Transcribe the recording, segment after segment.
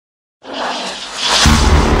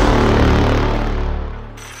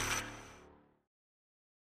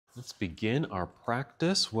Let's begin our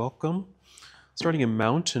practice. Welcome. Starting in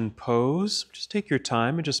mountain pose, just take your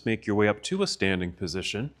time and just make your way up to a standing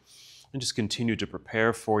position and just continue to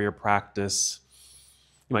prepare for your practice.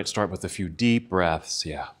 You might start with a few deep breaths.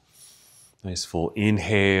 Yeah. Nice full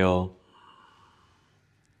inhale.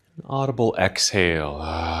 An audible exhale.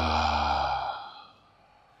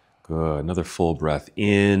 Good. Another full breath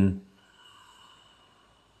in.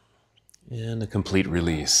 And a complete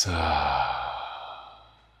release.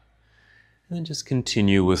 And then just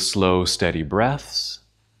continue with slow, steady breaths.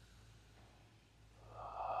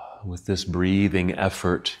 With this breathing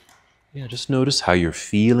effort, just notice how you're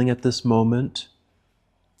feeling at this moment.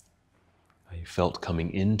 How you felt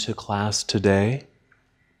coming into class today.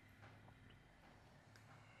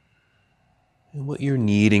 And what you're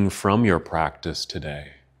needing from your practice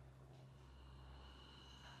today.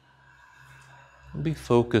 We'll be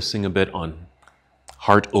focusing a bit on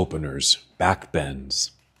heart openers, back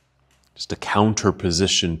bends. Just a counter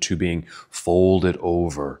position to being folded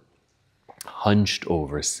over, hunched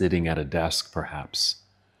over, sitting at a desk perhaps.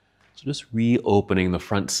 So just reopening the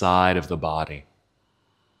front side of the body.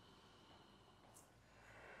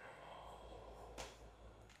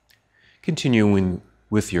 Continuing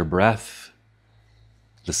with your breath,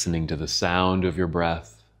 listening to the sound of your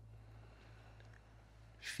breath,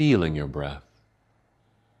 feeling your breath,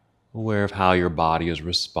 aware of how your body is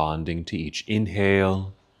responding to each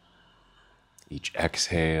inhale, each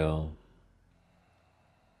exhale.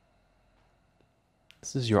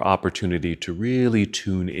 This is your opportunity to really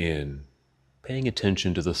tune in, paying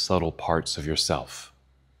attention to the subtle parts of yourself.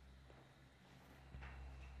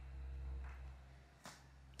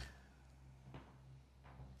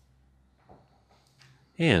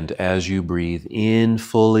 And as you breathe in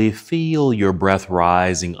fully, feel your breath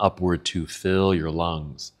rising upward to fill your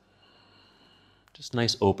lungs. Just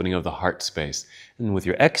nice opening of the heart space. And with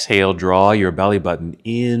your exhale, draw your belly button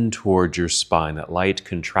in towards your spine, that light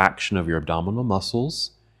contraction of your abdominal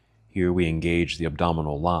muscles. Here we engage the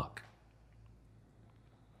abdominal lock.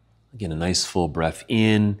 Again, a nice full breath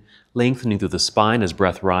in, lengthening through the spine as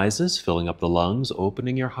breath rises, filling up the lungs,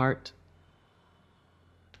 opening your heart.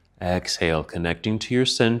 Exhale, connecting to your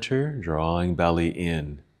center, drawing belly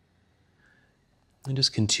in. And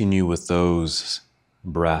just continue with those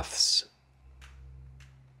breaths.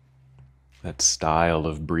 That style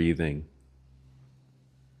of breathing.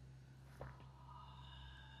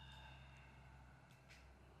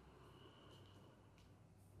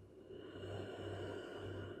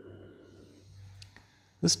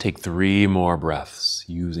 Let's take 3 more breaths,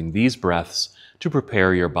 using these breaths to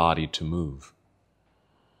prepare your body to move.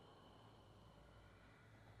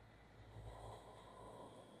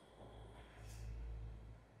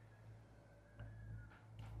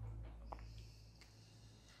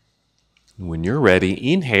 When you're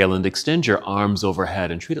ready, inhale and extend your arms overhead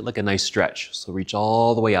and treat it like a nice stretch. So reach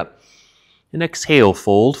all the way up. And exhale,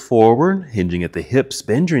 fold forward, hinging at the hips.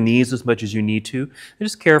 Bend your knees as much as you need to. And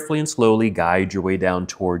just carefully and slowly guide your way down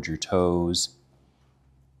towards your toes.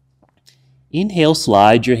 Inhale,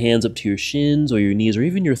 slide your hands up to your shins or your knees or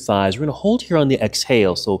even your thighs. We're going to hold here on the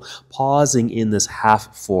exhale, so pausing in this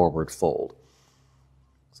half forward fold.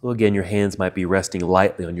 So again, your hands might be resting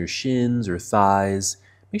lightly on your shins or thighs.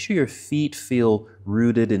 Make sure your feet feel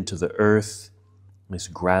rooted into the earth, nice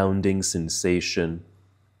grounding sensation.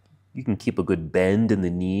 You can keep a good bend in the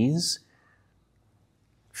knees,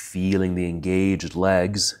 feeling the engaged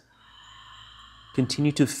legs.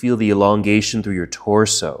 Continue to feel the elongation through your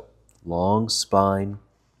torso, long spine.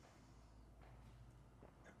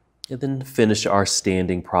 And then finish our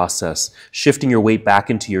standing process. Shifting your weight back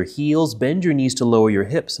into your heels, bend your knees to lower your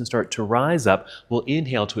hips and start to rise up. We'll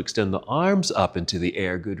inhale to extend the arms up into the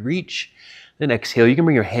air, good reach. Then exhale, you can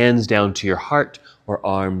bring your hands down to your heart or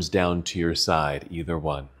arms down to your side, either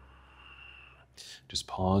one. Just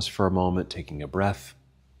pause for a moment, taking a breath.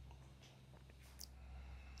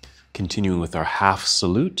 Continuing with our half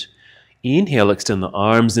salute. Inhale, extend the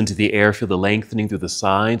arms into the air, feel the lengthening through the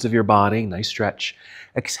sides of your body, nice stretch.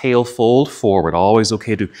 Exhale, fold forward. Always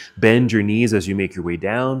okay to bend your knees as you make your way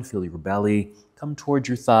down. Feel your belly come towards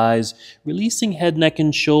your thighs, releasing head, neck,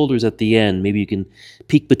 and shoulders at the end. Maybe you can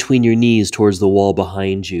peek between your knees towards the wall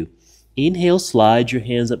behind you. Inhale, slide your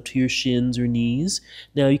hands up to your shins or knees.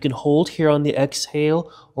 Now you can hold here on the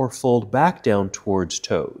exhale or fold back down towards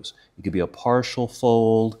toes. It could be a partial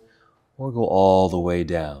fold or go all the way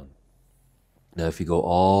down. Now if you go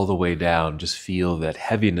all the way down, just feel that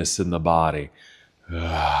heaviness in the body.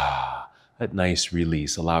 That nice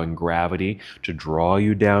release, allowing gravity to draw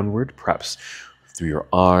you downward, perhaps through your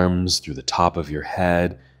arms, through the top of your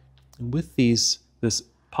head. And with this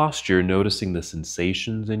Posture, noticing the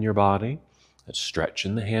sensations in your body, that stretch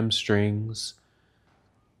in the hamstrings,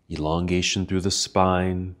 elongation through the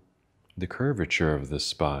spine, the curvature of the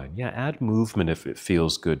spine. Yeah, add movement if it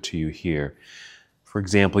feels good to you here. For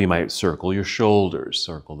example, you might circle your shoulders,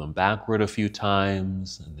 circle them backward a few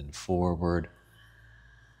times and then forward.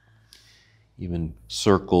 Even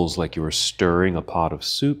circles like you were stirring a pot of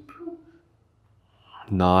soup.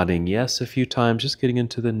 Nodding yes a few times, just getting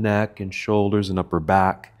into the neck and shoulders and upper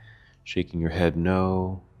back. Shaking your head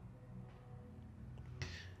no.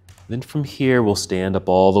 Then from here, we'll stand up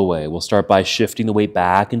all the way. We'll start by shifting the weight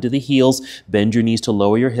back into the heels. Bend your knees to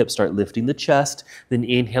lower your hips. Start lifting the chest. Then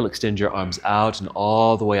inhale, extend your arms out and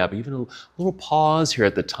all the way up. Even a little pause here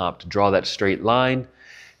at the top to draw that straight line.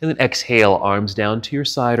 And then exhale, arms down to your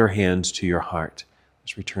side or hands to your heart.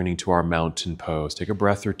 Just returning to our mountain pose. Take a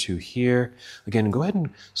breath or two here. Again, go ahead and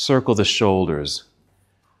circle the shoulders.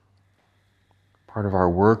 Part of our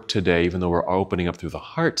work today, even though we're opening up through the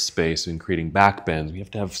heart space and creating back bends, we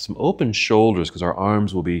have to have some open shoulders because our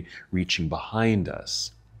arms will be reaching behind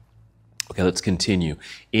us. Okay, let's continue.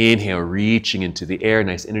 Inhale, reaching into the air.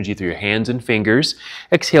 Nice energy through your hands and fingers.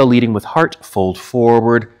 Exhale, leading with heart. Fold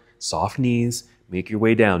forward. Soft knees. Make your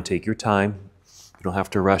way down. Take your time. You don't have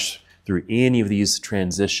to rush through any of these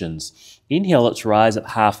transitions. Inhale, let's rise up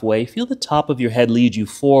halfway. Feel the top of your head lead you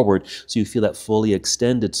forward so you feel that fully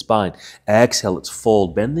extended spine. Exhale, let's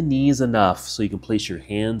fold. Bend the knees enough so you can place your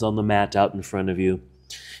hands on the mat out in front of you.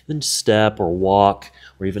 Then step or walk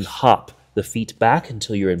or even hop the feet back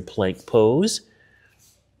until you're in plank pose.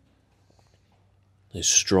 A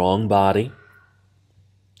strong body,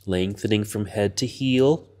 lengthening from head to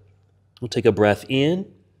heel. We'll take a breath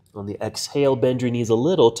in. On the exhale, bend your knees a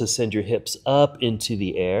little to send your hips up into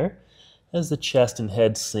the air as the chest and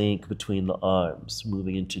head sink between the arms.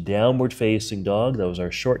 Moving into downward facing dog. That was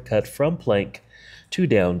our shortcut from plank to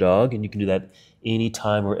down dog, and you can do that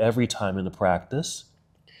anytime or every time in the practice.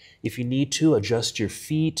 If you need to, adjust your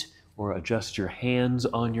feet or adjust your hands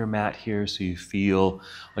on your mat here so you feel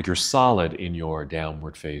like you're solid in your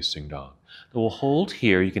downward facing dog. We'll hold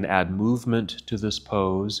here. You can add movement to this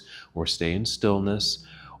pose or stay in stillness.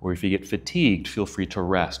 Or if you get fatigued, feel free to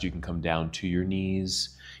rest. You can come down to your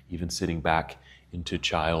knees, even sitting back into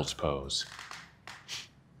child's pose.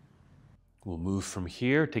 We'll move from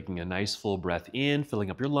here, taking a nice full breath in, filling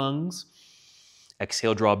up your lungs.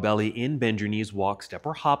 Exhale, draw belly in, bend your knees, walk, step,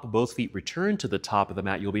 or hop. Both feet return to the top of the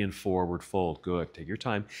mat. You'll be in forward fold. Good. Take your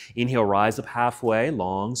time. Inhale, rise up halfway,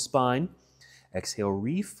 long spine. Exhale,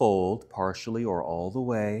 refold partially or all the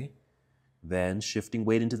way. Then shifting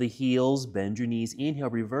weight into the heels, bend your knees. Inhale,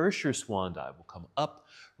 reverse your swan dive. We'll come up,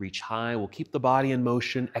 reach high. We'll keep the body in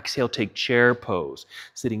motion. Exhale, take chair pose.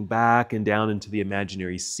 Sitting back and down into the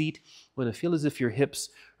imaginary seat. You want to feel as if your hips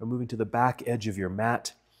are moving to the back edge of your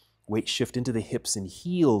mat. Weight shift into the hips and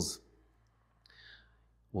heels.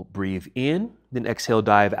 We'll breathe in, then exhale,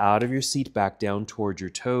 dive out of your seat, back down towards your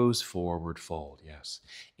toes, forward fold. Yes.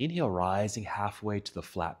 Inhale, rising halfway to the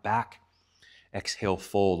flat back. Exhale,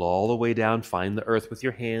 fold all the way down. Find the earth with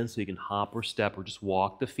your hands so you can hop or step or just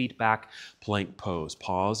walk the feet back. Plank pose.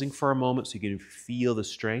 Pausing for a moment so you can feel the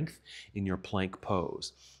strength in your plank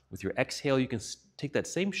pose. With your exhale, you can take that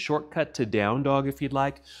same shortcut to down dog if you'd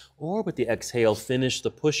like, or with the exhale, finish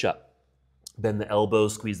the push-up. Bend the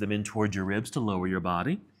elbows, squeeze them in towards your ribs to lower your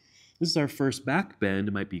body. This is our first back bend.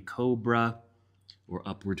 It might be cobra or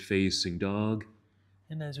upward facing dog.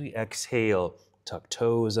 And as we exhale, tuck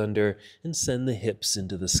toes under and send the hips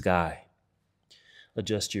into the sky.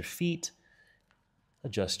 Adjust your feet,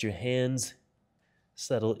 adjust your hands,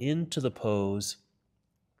 settle into the pose,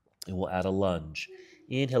 and we'll add a lunge.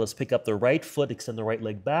 Inhale, let's pick up the right foot, extend the right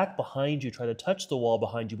leg back behind you. Try to touch the wall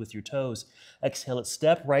behind you with your toes. Exhale, let's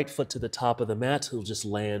step right foot to the top of the mat. It'll just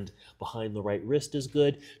land behind the right wrist is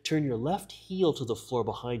good. Turn your left heel to the floor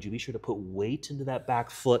behind you. Be sure to put weight into that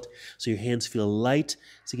back foot so your hands feel light,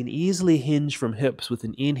 so you can easily hinge from hips. With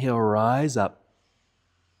an inhale, rise up.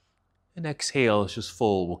 And exhale, it's just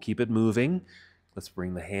full. We'll keep it moving. Let's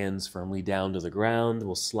bring the hands firmly down to the ground.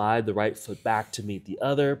 We'll slide the right foot back to meet the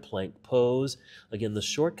other, plank pose. Again, the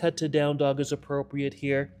shortcut to down dog is appropriate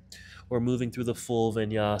here. Or moving through the full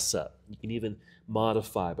vinyasa. You can even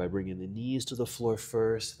modify by bringing the knees to the floor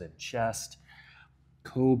first, then chest,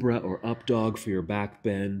 cobra or up dog for your back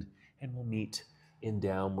bend, and we'll meet in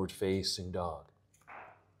downward facing dog.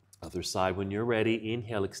 Other side when you're ready.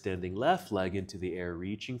 Inhale, extending left leg into the air,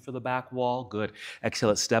 reaching for the back wall. Good. Exhale,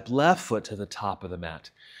 let's step left foot to the top of the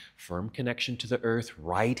mat. Firm connection to the earth.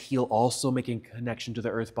 Right heel also making connection to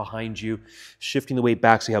the earth behind you. Shifting the weight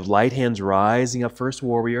back so you have light hands rising up. First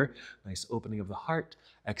warrior. Nice opening of the heart.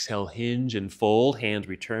 Exhale, hinge and fold. Hands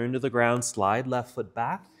return to the ground. Slide left foot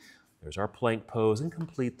back. There's our plank pose, and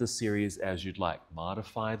complete the series as you'd like.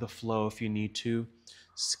 Modify the flow if you need to.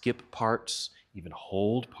 Skip parts. Even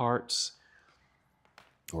hold parts,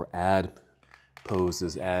 or add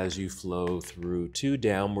poses as you flow through to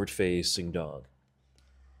downward facing dog.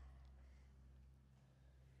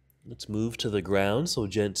 Let's move to the ground, so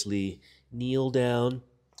gently kneel down,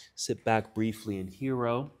 sit back briefly in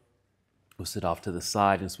hero. We'll sit off to the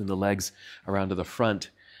side and swing the legs around to the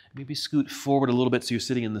front. Maybe scoot forward a little bit so you're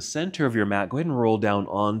sitting in the center of your mat. Go ahead and roll down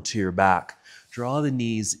onto your back. Draw the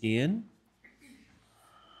knees in.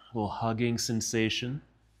 A little hugging sensation.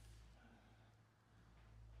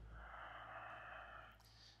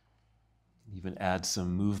 Even add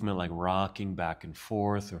some movement like rocking back and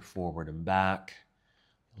forth or forward and back.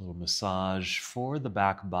 A little massage for the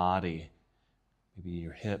back body, maybe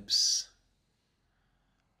your hips.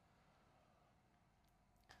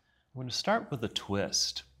 We're going to start with a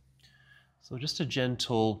twist. So just a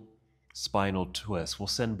gentle spinal twist. We'll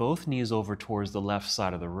send both knees over towards the left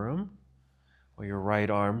side of the room, while your right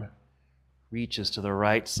arm reaches to the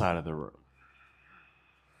right side of the room.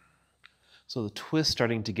 So the twist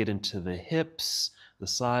starting to get into the hips, the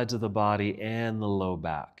sides of the body, and the low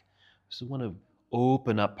back. So we want to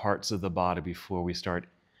open up parts of the body before we start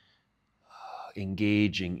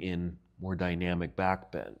engaging in more dynamic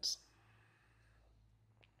back bends.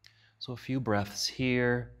 So a few breaths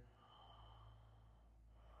here.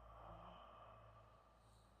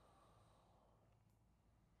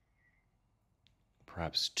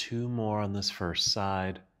 Perhaps 2 more on this first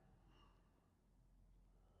side.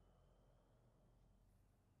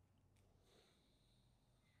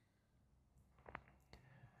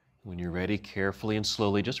 When you're ready, carefully and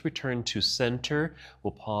slowly, just return to center.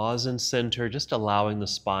 We'll pause in center, just allowing the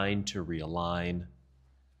spine to realign,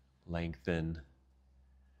 lengthen.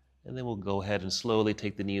 And then we'll go ahead and slowly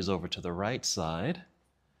take the knees over to the right side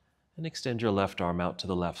and extend your left arm out to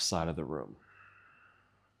the left side of the room.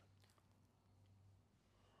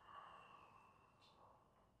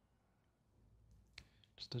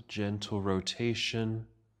 Just a gentle rotation.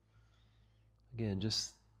 Again,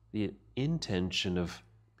 just the intention of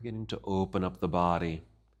beginning to open up the body,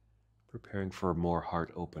 preparing for more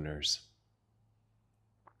heart openers.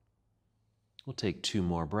 We'll take 2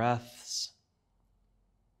 more breaths.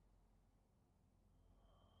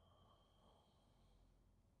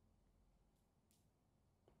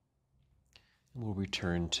 And we'll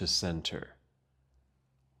return to center.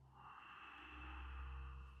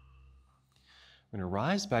 We're going to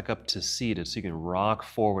rise back up to seated, so you can rock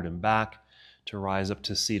forward and back to rise up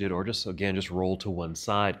to seated, or just roll to one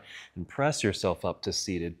side and press yourself up to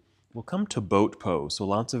seated. We'll come to boat pose. So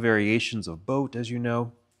lots of variations of boat, as you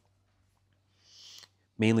know.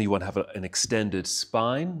 Mainly you want to have an extended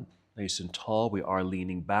spine, nice and tall. We are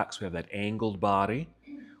leaning back, so we have that angled body.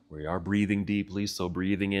 We are breathing deeply, so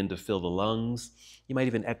breathing in to fill the lungs. You might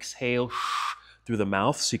even exhale through the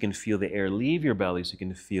mouth so you can feel the air leave your belly, so you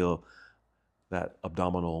can feel that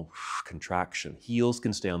abdominal contraction. Heels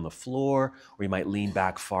can stay on the floor, or you might lean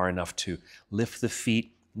back far enough to lift the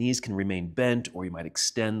feet. Knees can remain bent, or you might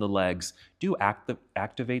extend the legs. Do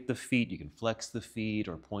activate the feet. You can flex the feet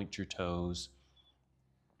or point your toes.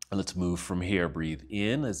 And let's move from here. Breathe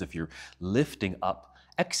in as if you're lifting up.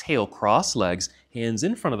 Exhale, cross legs, hands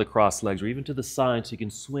in front of the cross legs or even to the side so you can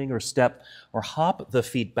swing or step or hop the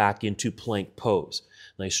feet back into plank pose.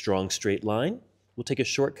 Nice strong straight line. We'll take a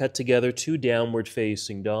shortcut together to downward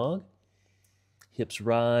facing dog. Hips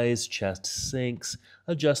rise, chest sinks.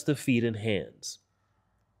 Adjust the feet and hands.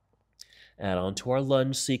 Add on to our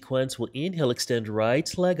lunge sequence. We'll inhale, extend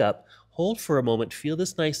right leg up. Hold for a moment. Feel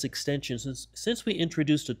this nice extension. Since we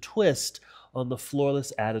introduced a twist on the floor,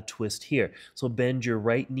 let's add a twist here. So bend your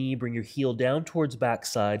right knee, bring your heel down towards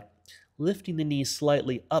backside, lifting the knee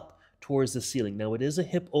slightly up towards the ceiling. Now it is a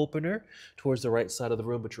hip opener towards the right side of the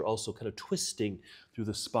room, but you're also kind of twisting through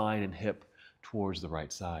the spine and hip towards the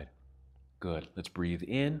right side. Good. Let's breathe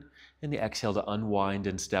in and the exhale to unwind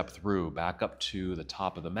and step through. Back up to the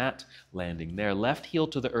top of the mat, landing there. Left heel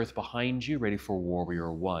to the earth behind you, ready for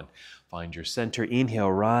warrior 1. Find your center.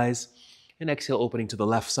 Inhale, rise. And exhale, opening to the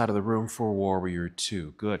left side of the room for warrior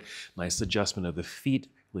 2. Good. Nice adjustment of the feet.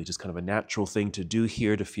 Really just kind of a natural thing to do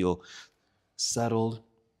here to feel settled,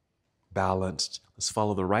 balanced. Let's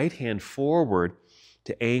follow the right hand forward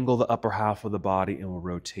to angle the upper half of the body, and we'll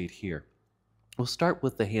rotate here. We'll start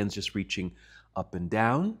with the hands just reaching up and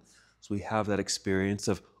down. So we have that experience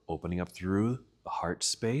of opening up through the heart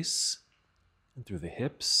space and through the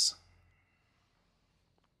hips.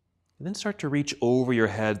 And then start to reach over your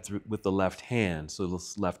head with the left hand. So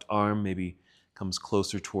this left arm maybe comes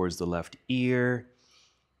closer towards the left ear.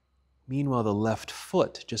 Meanwhile, the left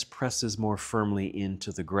foot just presses more firmly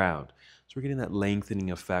into the ground. So we're getting that lengthening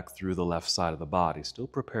effect through the left side of the body. Still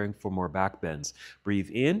preparing for more back bends. Breathe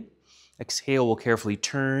in. Exhale, we'll carefully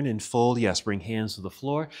turn and fold. Yes, bring hands to the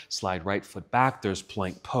floor. Slide right foot back. There's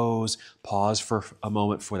plank pose. Pause for a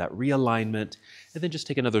moment for that realignment. And then just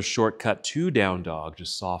take another shortcut to down dog.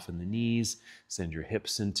 Just soften the knees. Send your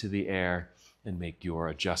hips into the air and make your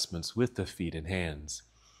adjustments with the feet and hands.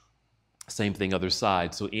 Same thing, other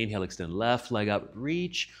side. So inhale, extend left leg up,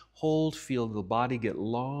 reach, hold, feel the body get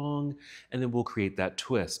long, and then we'll create that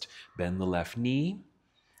twist. Bend the left knee.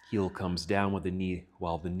 Heel comes down with the knee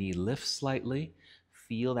while the knee lifts slightly.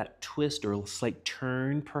 Feel that twist or a slight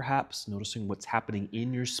turn perhaps, noticing what's happening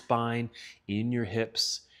in your spine, in your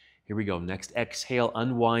hips. Here we go. Next exhale,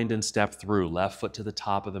 unwind and step through. Left foot to the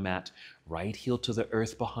top of the mat, right heel to the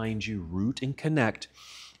earth behind you, root and connect.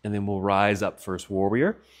 And then we'll rise up, first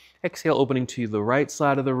warrior. Exhale, opening to the right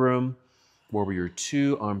side of the room. Warrior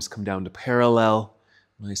 2, arms come down to parallel.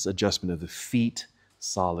 Nice adjustment of the feet,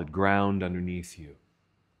 solid ground underneath you.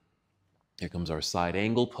 Here comes our side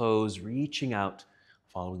angle pose, reaching out,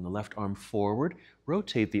 following the left arm forward.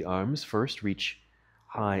 Rotate the arms. First, reach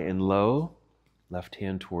high and low. Left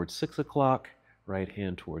hand towards 6 o'clock, right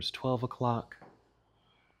hand towards 12 o'clock.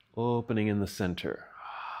 Opening in the center.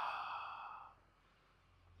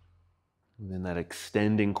 And then that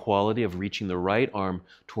extending quality of reaching the right arm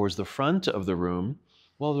towards the front of the room,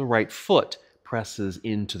 while the right foot presses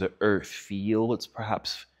into the earth. Feel what's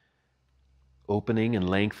perhaps opening and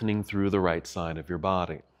lengthening through the right side of your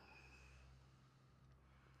body.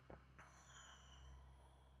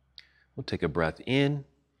 We'll take a breath in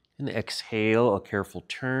and exhale, a careful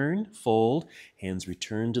turn, fold, hands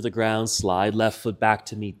return to the ground, slide left foot back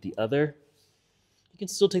to meet the other. You can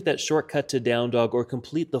still take that shortcut to down dog or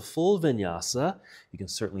complete the full vinyasa. You can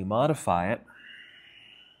certainly modify it.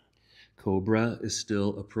 Cobra is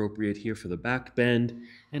still appropriate here for the back bend,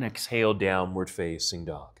 and exhale, downward facing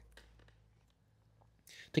dog.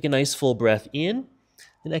 Take a nice full breath in,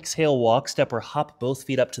 and exhale, walk, step, or hop both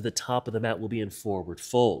feet up to the top of the mat. We'll be in forward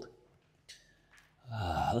fold.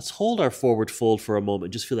 Let's hold our forward fold for a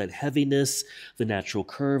moment. Just feel that heaviness, the natural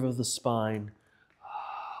curve of the spine.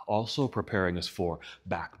 Also preparing us for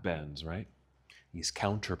back bends, right? These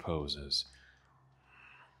counter poses.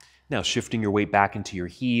 Now shifting your weight back into your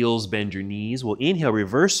heels, bend your knees. We'll inhale,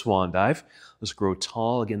 reverse swan dive. Let's grow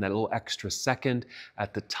tall. Again, that little extra second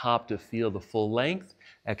at the top to feel the full length.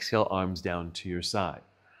 Exhale, arms down to your side.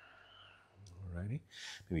 Alrighty.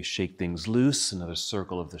 Maybe shake things loose. Another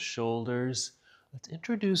circle of the shoulders. Let's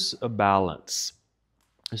introduce a balance.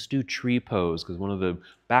 Let's do tree pose, because one of the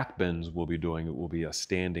back bends we'll be doing, it will be a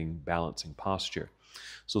standing balancing posture.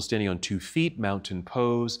 So standing on 2 feet, mountain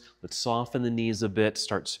pose. Let's soften the knees a bit.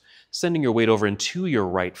 Start sending your weight over into your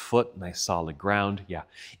right foot. Nice solid ground. Yeah.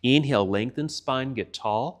 Inhale, lengthen spine, get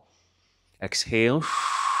tall. Exhale,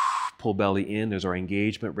 pull belly in. There's our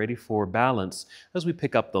engagement, ready for balance. As we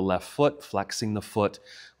pick up the left foot, flexing the foot,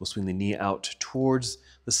 we'll swing the knee out towards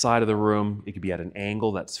the side of the room. It could be at an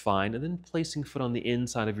angle, that's fine. And then placing foot on the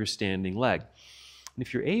inside of your standing leg. And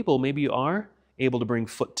if you're able, maybe you are able to bring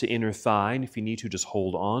foot to inner thigh, and if you need to, just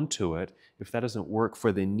hold on to it. If that doesn't work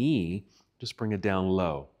for the knee, just bring it down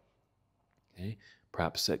low. Okay?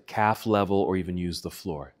 Perhaps at calf level, or even use the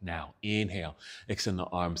floor. Now, inhale, extend the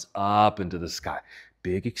arms up into the sky.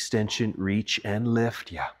 Big extension, reach and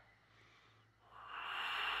lift, yeah.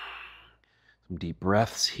 Some deep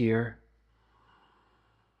breaths here.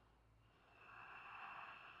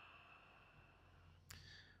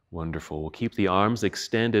 Wonderful. We'll keep the arms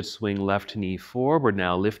extended, swing left knee forward.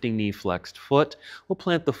 Now lifting knee, flexed foot. We'll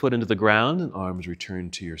plant the foot into the ground and arms return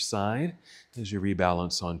to your side as you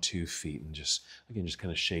rebalance on 2 feet. And just, again, just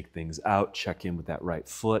kind of shake things out. Check in with that right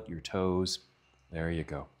foot, your toes. There you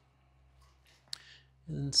go.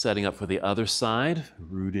 And setting up for the other side,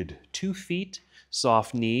 rooted 2 feet,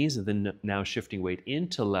 soft knees, and then now shifting weight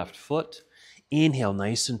into left foot. Inhale,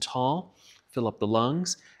 nice and tall. Fill up the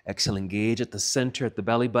lungs. Exhale, engage at the center, at the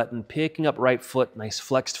belly button, picking up right foot, nice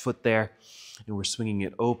flexed foot there. And we're swinging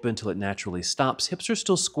it open till it naturally stops. Hips are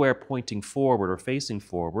still square, pointing forward or facing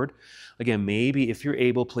forward. Again, maybe if you're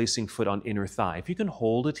able, placing foot on inner thigh. If you can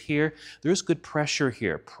hold it here, there's good pressure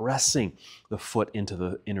here, pressing the foot into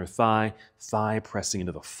the inner thigh, thigh pressing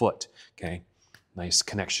into the foot, okay? Nice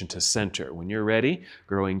connection to center. When you're ready,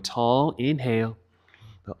 growing tall, inhale.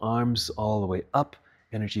 The arms all the way up,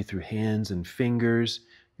 energy through hands and fingers.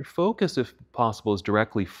 Your focus, if possible, is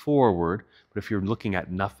directly forward, but if you're looking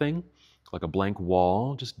at nothing, like a blank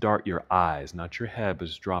wall, just dart your eyes, not your head, but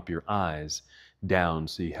just drop your eyes down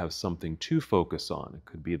so you have something to focus on. It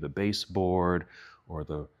could be the baseboard or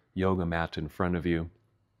the yoga mat in front of you.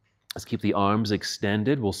 Let's keep the arms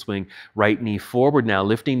extended. We'll swing right knee forward now,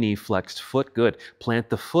 lifting knee, flexed foot. Good. Plant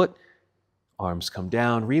the foot. Arms come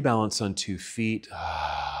down. Rebalance on 2 feet.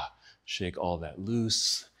 Shake all that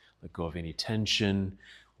loose. Let go of any tension.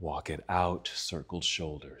 Walk it out. Circled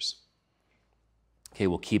shoulders. Okay,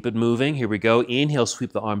 we'll keep it moving. Here we go. Inhale,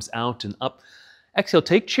 sweep the arms out and up. Exhale,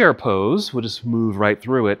 take chair pose. We'll just move right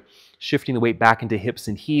through it, shifting the weight back into hips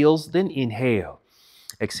and heels. Then inhale.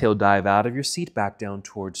 Exhale, dive out of your seat, back down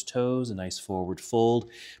towards toes, a nice forward fold.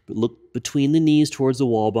 But look between the knees towards the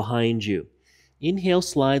wall behind you. Inhale,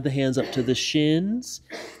 slide the hands up to the shins.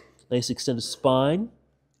 Nice extended spine.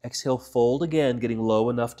 Exhale, fold again, getting low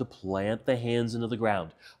enough to plant the hands into the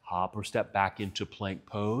ground. Hop or step back into plank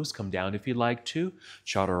pose. Come down if you'd like to.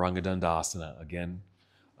 Chaturanga Dandasana. Again,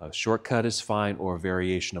 a shortcut is fine, or a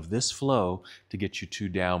variation of this flow to get you to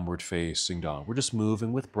downward facing dog. We're just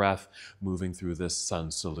moving with breath, moving through this sun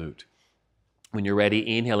salute. When you're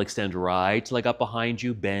ready, inhale, extend right leg up behind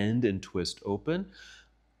you, bend and twist open.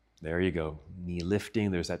 There you go. Knee lifting.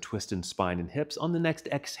 There's that twist in spine and hips. On the next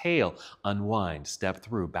exhale, unwind, step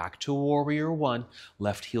through, back to warrior one,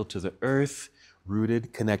 left heel to the earth,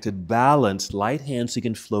 rooted, connected, balanced, light hand so you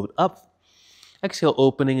can float up. Exhale,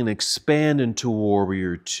 opening and expand into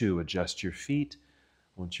warrior two. Adjust your feet.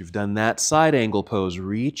 Once you've done that, side angle pose,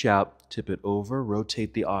 reach out, tip it over,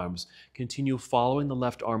 rotate the arms. Continue following the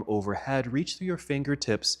left arm overhead. Reach through your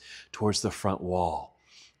fingertips towards the front wall.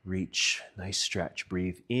 Reach, nice stretch.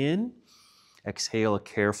 Breathe in. Exhale, a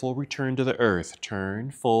careful return to the earth. Turn,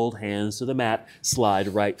 fold, hands to the mat. Slide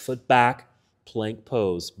right foot back. Plank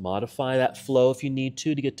pose. Modify that flow if you need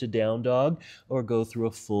to get to down dog, or go through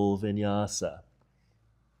a full vinyasa.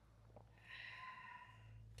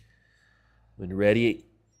 When ready,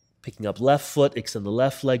 picking up left foot, extend the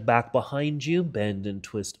left leg back behind you, bend and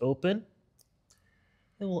twist open.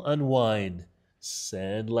 And we'll unwind.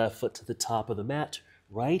 Send left foot to the top of the mat,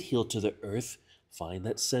 right heel to the earth. Find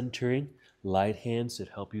that centering. Light hands that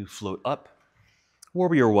help you float up.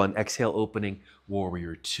 Warrior one, exhale, opening.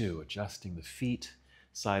 Warrior two, adjusting the feet.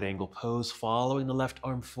 Side angle pose, following the left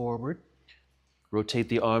arm forward. Rotate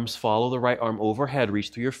the arms, follow the right arm overhead.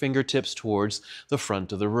 Reach through your fingertips towards the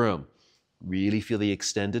front of the room. Really feel the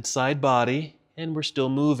extended side body, and we're still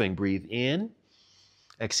moving. Breathe in.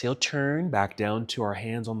 Exhale, turn back down to our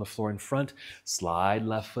hands on the floor in front. Slide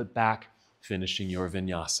left foot back, finishing your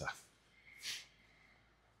vinyasa.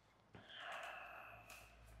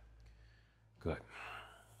 Good.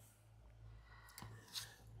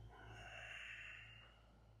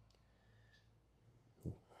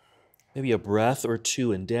 Maybe a breath or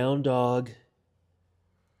two in down dog.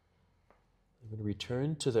 We're going to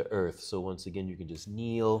return to the earth. So once again, you can just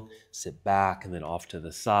kneel, sit back, and then off to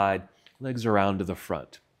the side. Legs around to the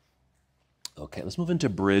front. Okay, let's move into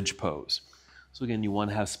bridge pose. So again, you want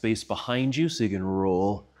to have space behind you so you can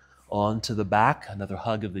roll onto the back. Another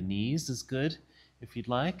hug of the knees is good if you'd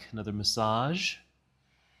like. Another massage.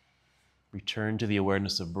 Return to the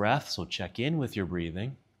awareness of breath, so check in with your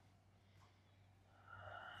breathing.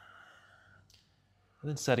 And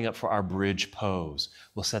then setting up for our bridge pose.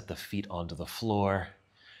 We'll set the feet onto the floor.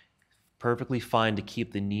 Perfectly fine to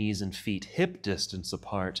keep the knees and feet hip distance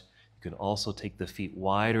apart. You can also take the feet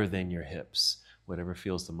wider than your hips, whatever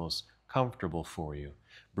feels the most comfortable for you.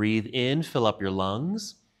 Breathe in, fill up your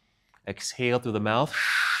lungs. Exhale through the mouth.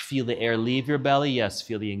 Feel the air leave your belly. Yes,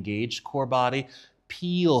 feel the engaged core body.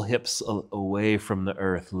 Peel hips away from the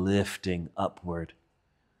earth, lifting upward.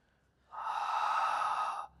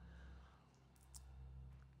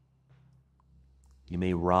 You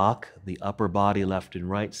may rock the upper body left and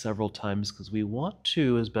right several times because we want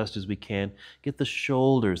to, as best as we can, get the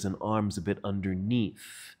shoulders and arms a bit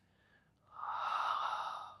underneath.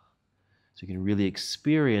 So you can really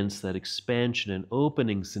experience that expansion and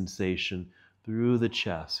opening sensation through the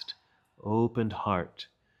chest, opened heart.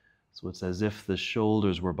 So it's as if the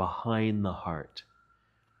shoulders were behind the heart.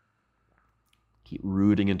 Keep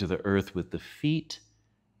rooting into the earth with the feet,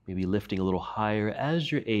 maybe lifting a little higher as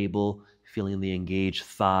you're able, feeling the engaged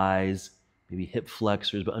thighs, maybe hip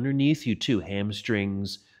flexors, but underneath you too,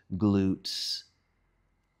 hamstrings, glutes.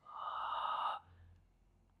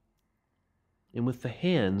 And with the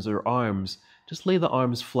hands or arms, just lay the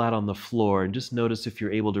arms flat on the floor and just notice if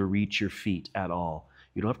you're able to reach your feet at all.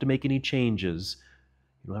 You don't have to make any changes.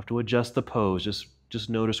 You don't have to adjust the pose. Just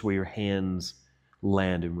notice where your hands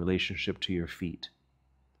land in relationship to your feet.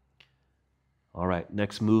 All right,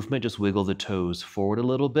 next movement, just wiggle the toes forward a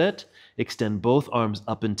little bit. Extend both arms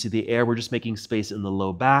up into the air. We're just making space in the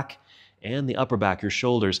low back and the upper back, your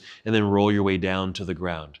shoulders, and then roll your way down to the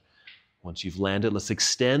ground. Once you've landed, let's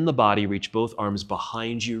extend the body, reach both arms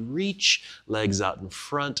behind you, reach legs out in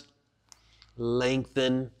front,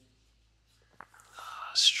 lengthen,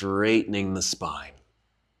 straightening the spine.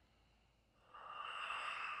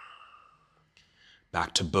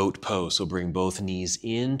 Back to boat pose, so bring both knees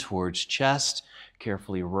in towards chest,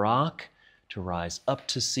 carefully rock to rise up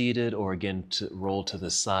to seated, or again to roll to the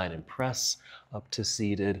side and press up to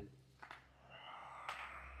seated.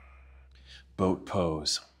 Boat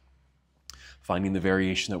pose. Finding the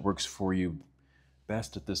variation that works for you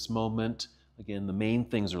best at this moment. Again, the main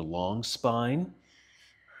things are long spine,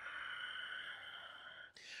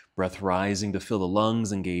 breath rising to fill the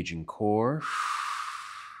lungs, engaging core.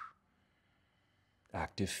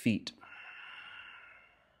 Active feet.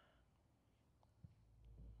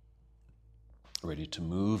 Ready to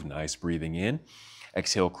move. Nice breathing in.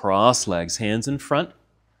 Exhale, cross legs, hands in front.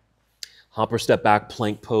 Hop or step back,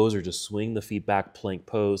 plank pose, or just swing the feet back, plank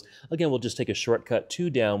pose. Again, we'll just take a shortcut to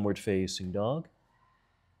downward facing dog.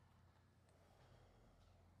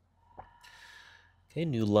 Okay,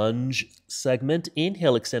 new lunge segment.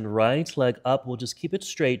 Inhale, extend right leg up. We'll just keep it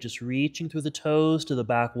straight, just reaching through the toes to the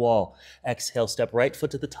back wall. Exhale, step right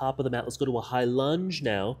foot to the top of the mat. Let's go to a high lunge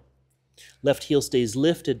now. Left heel stays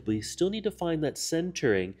lifted, but we still need to find that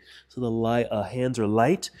centering so the hands are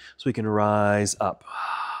light so we can rise up.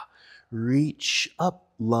 Reach up,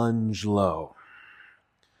 lunge low.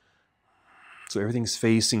 So everything's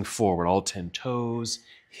facing forward, all 10 toes,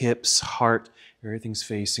 hips, heart, everything's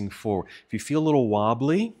facing forward. If you feel a little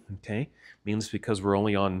wobbly, okay, means because we're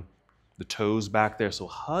only on the toes back there, so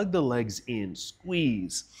hug the legs in,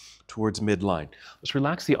 squeeze towards midline. Let's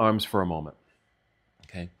relax the arms for a moment,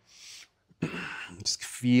 okay? Just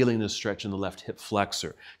feeling the stretch in the left hip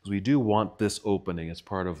flexor, because we do want this opening as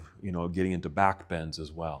part of, getting into back bends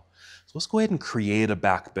as well. So let's go ahead and create a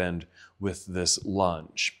back bend with this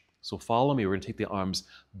lunge. So follow me. We're going to take the arms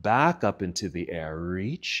back up into the air.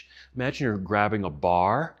 Reach. Imagine you're grabbing a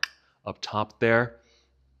bar up top there,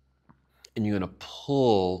 and you're going to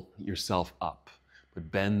pull yourself up,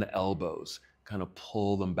 but bend the elbows, kind of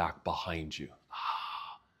pull them back behind you,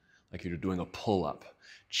 like you're doing a pull-up.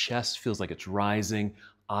 Chest feels like it's rising.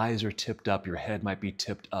 Eyes are tipped up. Your head might be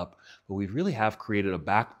tipped up, but we really have created a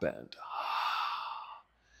back bend.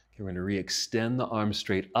 Okay, we're going to re-extend the arms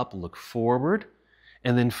straight up, look forward,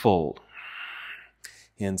 and then fold.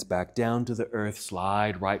 Hands back down to the earth,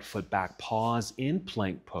 slide right foot back, pause in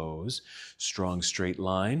plank pose, strong straight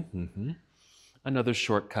line. Another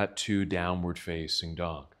shortcut to downward facing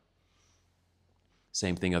dog.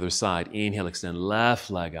 Same thing, other side. Inhale, extend left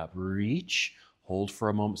leg up, reach, hold for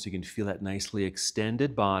a moment so you can feel that nicely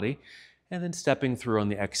extended body, and then stepping through on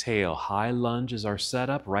the exhale. High lunge is our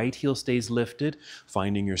setup, right heel stays lifted,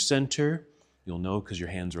 finding your center. You'll know because your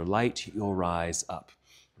hands are light, you'll rise up.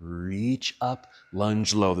 Reach up,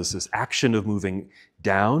 lunge low. This is action of moving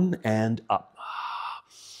down and up.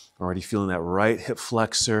 Already feeling that right hip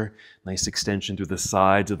flexor, nice extension through the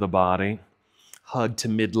sides of the body. Hug to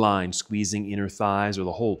midline, squeezing inner thighs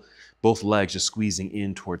or both legs just squeezing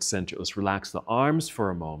in towards center. Let's relax the arms for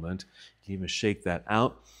a moment. You can even shake that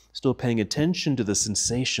out. Still paying attention to the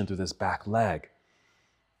sensation through this back leg.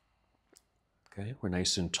 Okay, we're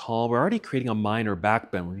nice and tall. We're already creating a minor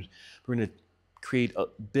back bend. We're going to create a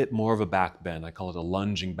bit more of a back bend. I call it a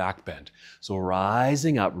lunging back bend. So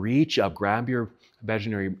rising up, reach up, grab your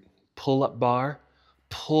imaginary pull-up bar,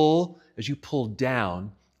 pull. As you pull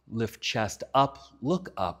down, lift chest up,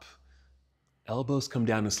 look up. Elbows come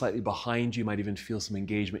down and slightly behind you. You might even feel some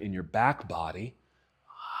engagement in your back body.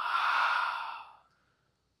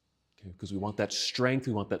 Okay, because we want that strength,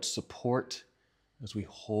 we want that support as we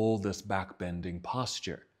hold this back bending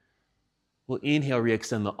posture. We'll inhale,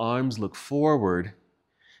 re-extend the arms, look forward,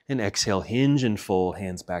 and exhale, hinge and fold,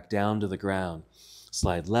 hands back down to the ground.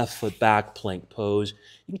 Slide left foot back, plank pose.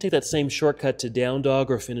 You can take that same shortcut to down dog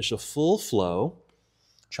or finish a full flow.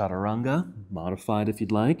 Chaturanga, modified if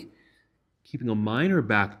you'd like. Keeping a minor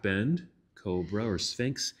back bend, cobra or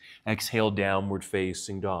sphinx. Exhale, downward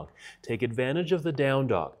facing dog. Take advantage of the down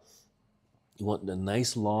dog. You want a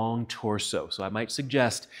nice long torso. So I might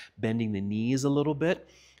suggest bending the knees a little bit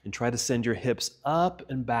and try to send your hips up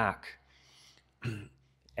and back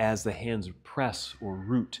as the hands press or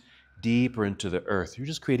root deeper into the earth. You're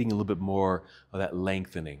just creating a little bit more of that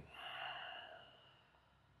lengthening.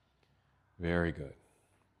 Very good.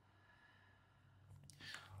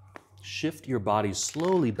 Shift your body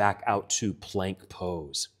slowly back out to plank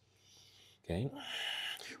pose. Okay?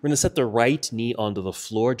 We're going to set the right knee onto the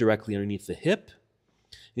floor directly underneath the hip.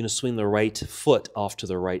 You're going to swing the right foot off to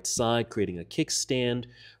the right side, creating a kickstand.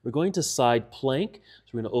 We're going to side plank.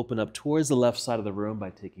 So we're going to open up towards the left side of the room by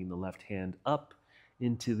taking the left hand up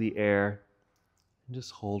into the air. And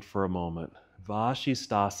just hold for a moment.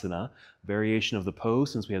 Vashisthasana, variation of the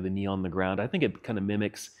pose since we have the knee on the ground. I think it kind of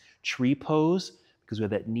mimics tree pose because we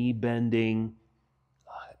have that knee bending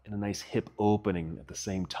and a nice hip opening at the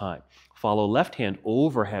same time. Follow left hand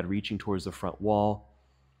overhead, reaching towards the front wall.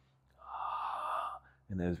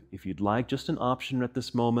 And if you'd like, just an option at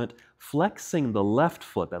this moment, flexing the left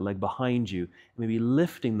foot, that leg behind you, maybe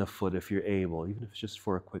lifting the foot if you're able, even if it's just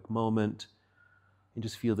for a quick moment. And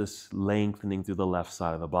just feel this lengthening through the left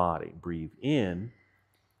side of the body. Breathe in.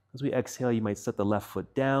 As we exhale, you might set the left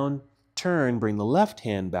foot down, turn, bring the left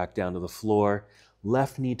hand back down to the floor,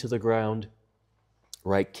 left knee to the ground,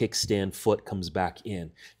 right kickstand foot comes back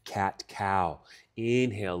in. Cat-cow.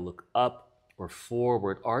 Inhale, look up or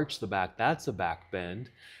forward, arch the back, that's a back bend.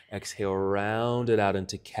 Exhale, round it out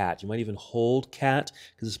into cat. You might even hold cat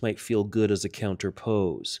because this might feel good as a counter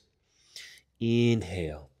pose.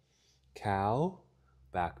 Inhale, cow,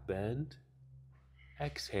 back bend.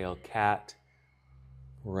 Exhale, cat,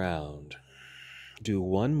 round. Do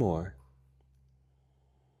one more.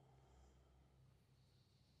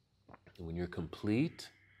 And when you're complete,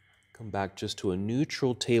 come back just to a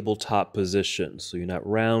neutral tabletop position. So you're not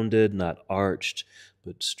rounded, not arched,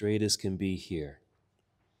 but straight as can be here.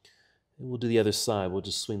 And we'll do the other side. We'll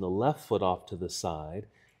just swing the left foot off to the side.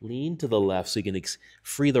 Lean to the left so you can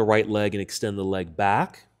free the right leg and extend the leg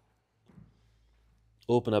back.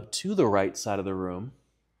 Open up to the right side of the room.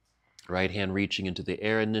 Right hand reaching into the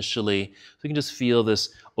air initially. So you can just feel this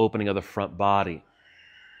opening of the front body.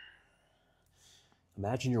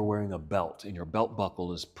 Imagine you're wearing a belt and your belt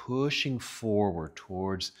buckle is pushing forward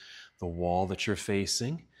towards the wall that you're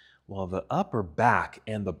facing, while the upper back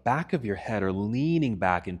and the back of your head are leaning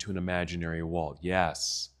back into an imaginary wall.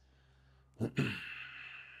 Yes.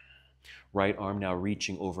 Right arm now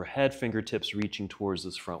reaching overhead, fingertips reaching towards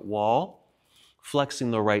this front wall. Flexing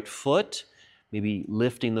the right foot, maybe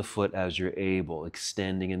lifting the foot as you're able,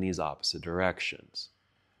 extending in these opposite directions.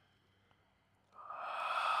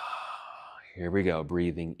 Here we go,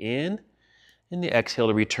 breathing in, and the exhale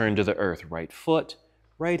to return to the earth. Right foot,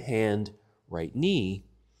 right hand, right knee.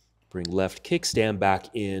 Bring left kickstand back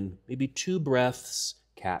in, maybe 2 breaths,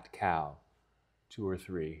 cat-cow, 2 or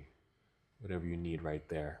 3, whatever you need right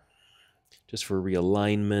there. Just for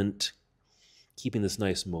realignment, keeping this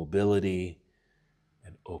nice mobility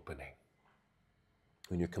and opening.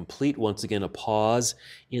 When you're complete, once again, a pause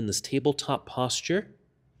in this tabletop posture.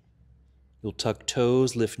 You'll tuck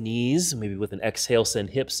toes, lift knees, maybe with an exhale, send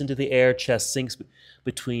hips into the air, chest sinks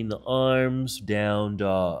between the arms, down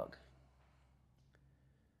dog.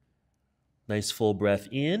 Nice full breath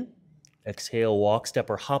in. Exhale, walk, step,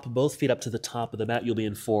 or hop both feet up to the top of the mat. You'll be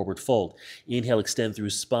in forward fold. Inhale, extend through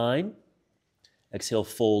spine. Exhale,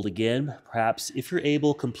 fold again. Perhaps, if you're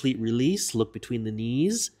able, complete release. Look between the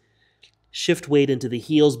knees. Shift weight into the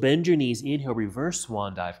heels, bend your knees, inhale, reverse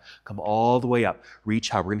swan dive, come all the way up, reach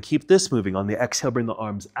high. We're going to keep this moving. On the exhale, bring the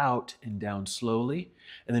arms out and down slowly,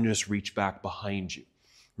 and then just reach back behind you.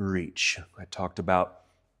 Reach. I talked about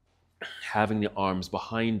having the arms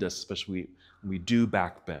behind us, especially when we do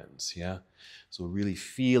back bends, yeah? So really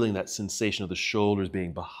feeling that sensation of the shoulders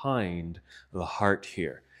being behind the heart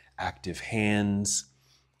here. Active hands.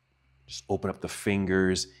 Just open up the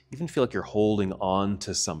fingers. Even feel like you're holding on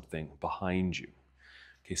to something behind you.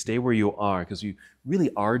 Okay, stay where you are because you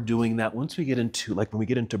really are doing that once we get into, like when we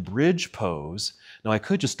get into bridge pose. Now I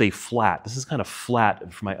could just stay flat. This is kind of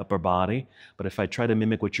flat for my upper body, but if I try to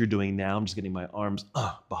mimic what you're doing now, I'm just getting my arms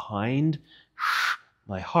behind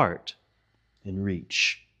my heart and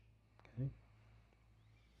reach. Okay.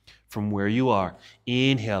 From where you are,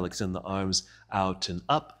 inhale, extend the arms out and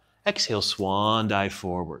up. Exhale, swan dive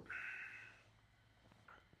forward.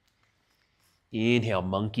 Inhale,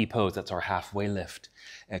 monkey pose, that's our halfway lift.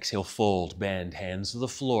 Exhale, fold, bend, hands to the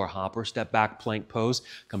floor, hop or step back, plank pose.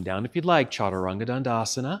 Come down if you'd like, Chaturanga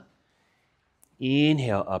Dandasana.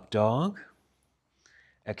 Inhale, up dog.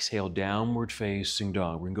 Exhale, downward facing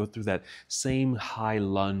dog. We're going to go through that same high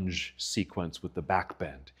lunge sequence with the back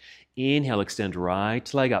bend. Inhale, extend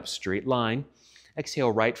right leg up, straight line.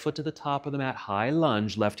 Exhale, right foot to the top of the mat, high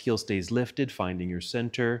lunge, left heel stays lifted, finding your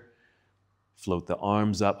center. Float the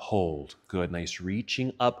arms up, hold. Good, nice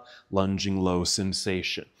reaching up, lunging low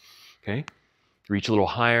sensation. Okay, reach a little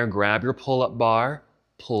higher, grab your pull-up bar,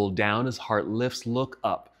 pull down as heart lifts, look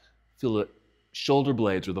up. Feel it shoulder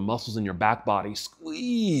blades or the muscles in your back body.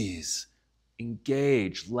 Squeeze.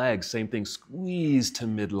 Engage. Legs, same thing. Squeeze to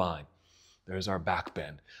midline. There's our back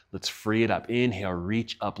bend. Let's free it up. Inhale,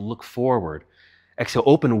 reach up, look forward. Exhale,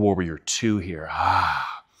 open warrior two here.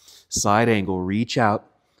 Side angle, reach out.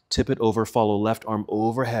 Tip it over, follow left arm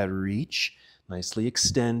overhead. Reach. Nicely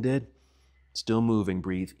extended. Still moving.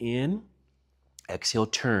 Breathe in. Exhale,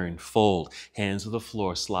 turn, fold. Hands to the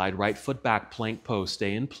floor. Slide right foot back. Plank pose.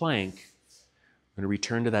 Stay in plank. We're going to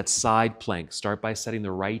return to that side plank. Start by setting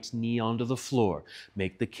the right knee onto the floor.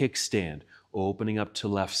 Make the kickstand. Opening up to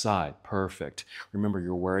left side. Perfect. Remember,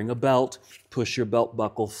 you're wearing a belt. Push your belt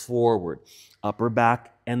buckle forward. Upper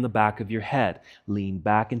back and the back of your head. Lean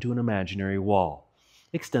back into an imaginary wall.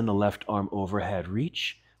 Extend the left arm overhead.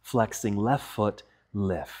 Reach. Flexing left foot.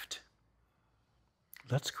 Lift.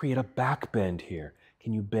 Let's create a back bend here.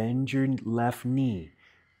 Can you bend your left knee?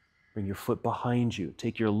 Bring your foot behind you.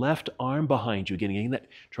 Take your left arm behind you. Again,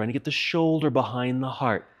 trying to get the shoulder behind the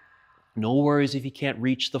heart. No worries if you can't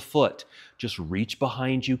reach the foot. Just reach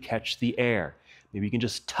behind you, catch the air. Maybe you can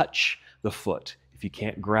just touch the foot if you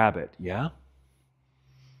can't grab it, yeah?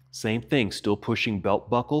 Same thing, still pushing belt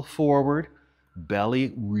buckle forward.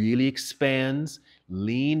 Belly really expands.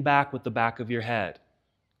 Lean back with the back of your head.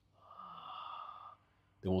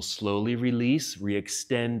 Then we'll slowly release,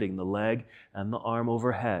 re-extending the leg and the arm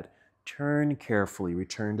overhead. Turn carefully,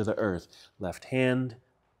 return to the earth. Left hand,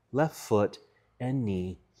 left foot, and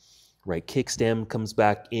knee. Right kickstand comes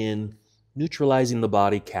back in, neutralizing the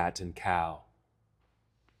body, cat and cow.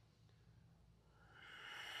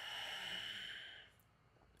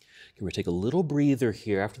 Okay, we're going to take a little breather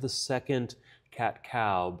here. After the second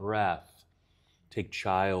cat-cow breath, take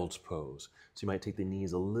child's pose. So you might take the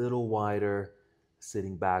knees a little wider,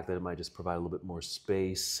 sitting back. That it might just provide a little bit more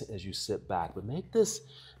space as you sit back. But make this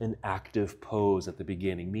an active pose at the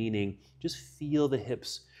beginning, meaning just feel the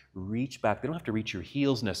hips reach back. They don't have to reach your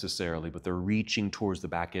heels necessarily, but they're reaching towards the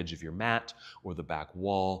back edge of your mat or the back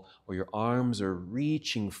wall, or your arms are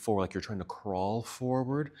reaching forward like you're trying to crawl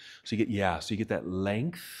forward. So you get that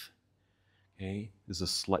length. Okay, there's a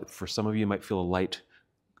slight, for some of you, might feel a light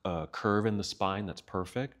curve in the spine. That's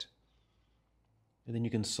perfect. And then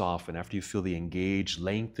you can soften. After you feel the engaged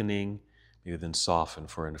lengthening, maybe then soften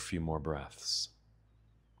for a few more breaths.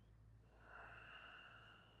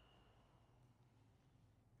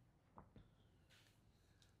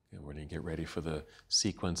 And we're going to get ready for the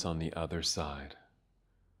sequence on the other side.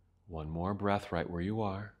 One more breath right where you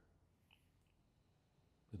are.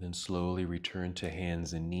 And then slowly return to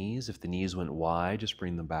hands and knees. If the knees went wide, just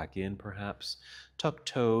bring them back in perhaps. Tuck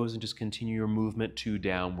toes and just continue your movement to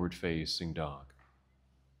downward facing dog.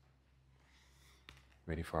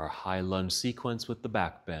 Ready for our high lunge sequence with the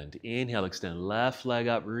back bend. Inhale, extend left leg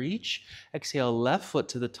up, reach. Exhale, left foot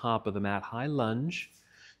to the top of the mat, high lunge.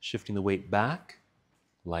 Shifting the weight back.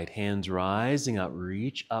 Light hands rising up,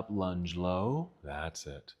 reach up, lunge low. That's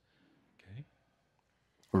it. Okay.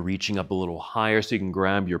 We're reaching up a little higher so you can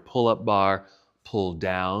grab your pull-up bar, pull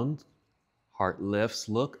down. Heart lifts,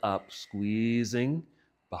 look up, squeezing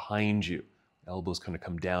behind you. Elbows kind of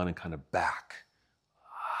come down and kind of back.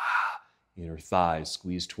 Inner thighs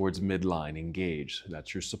squeeze towards midline, engage.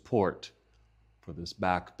 That's your support for this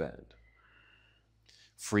back bend.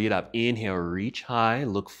 Free it up. Inhale, reach high,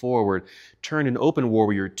 look forward. Turn and open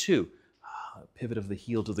warrior two. Pivot of the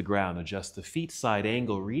heel to the ground. Adjust the feet, side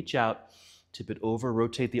angle, reach out. Tip it over,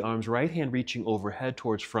 rotate the arms. Right hand reaching overhead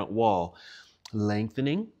towards front wall.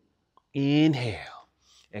 Lengthening. Inhale.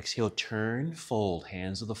 Exhale, turn, fold.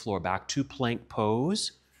 Hands to the floor. Back to plank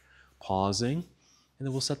pose. Pausing. And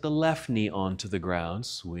then we'll set the left knee onto the ground.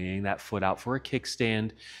 Swing that foot out for a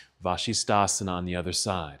kickstand. Vashisthasana on the other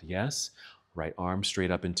side. Yes? Right arm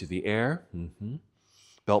straight up into the air.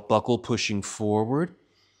 Belt buckle pushing forward.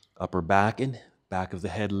 Upper back and back of the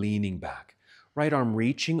head leaning back. Right arm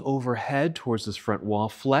reaching overhead towards this front wall.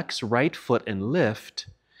 Flex right foot and lift.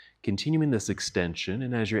 Continuing this extension,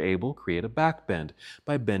 and as you're able, create a back bend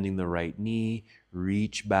by bending the right knee,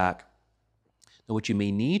 reach back. Now what you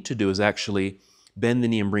may need to do is actually bend the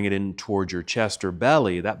knee and bring it in towards your chest or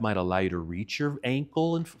belly. That might allow you to reach your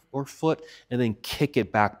ankle or foot and then kick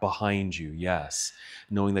it back behind you. Yes.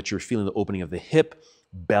 Knowing that you're feeling the opening of the hip,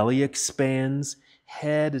 belly expands,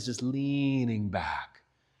 head is just leaning back.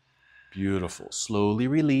 Beautiful. Slowly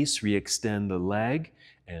release, re-extend the leg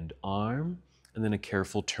and arm, and then a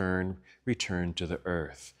careful turn, return to the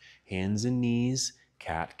earth. Hands and knees,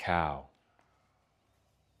 cat-cow.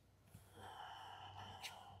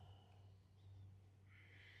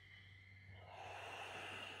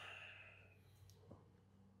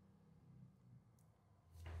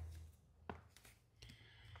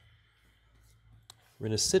 We're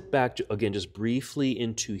going to sit back, again, just briefly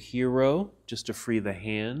into hero, just to free the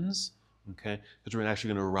hands, okay? Because we're actually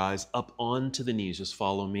going to rise up onto the knees. Just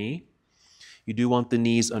follow me. You do want the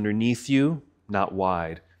knees underneath you, not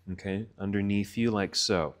wide, okay? Underneath you, like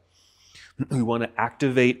so. We want to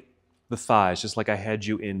activate the thighs, just like I had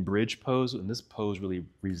you in bridge pose, and this pose really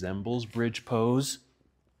resembles bridge pose,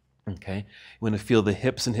 okay? You want to feel the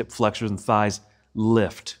hips and hip flexors and thighs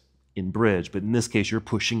lift in bridge, but in this case, you're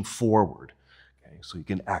pushing forward, okay? So you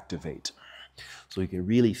can activate. So you can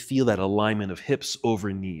really feel that alignment of hips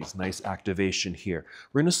over knees. Nice activation here.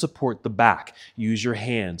 We're going to support the back. Use your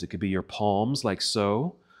hands. It could be your palms like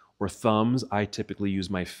so, or thumbs. I typically use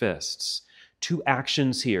my fists. 2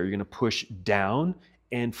 actions here. You're going to push down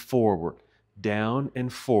and forward. Down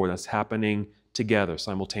and forward. That's happening together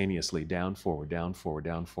simultaneously. Down, forward, down, forward,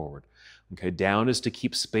 down, forward. Okay, down is to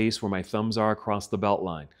keep space where my thumbs are across the belt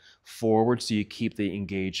line. Forward so you keep the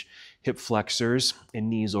engaged hip flexors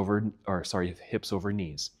and knees over, or sorry, hips over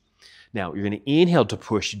knees. Now you're going to inhale to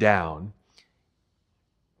push down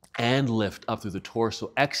and lift up through the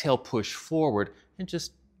torso. Exhale, push forward and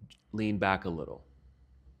just lean back a little.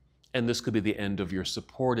 And this could be the end of your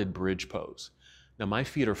supported bridge pose. Now my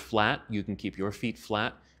feet are flat. You can keep your feet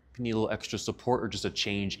flat. If you need a little extra support or just a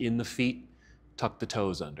change in the feet, tuck the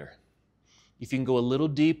toes under. If you can go a little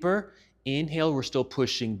deeper, inhale, we're still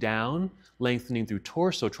pushing down, lengthening through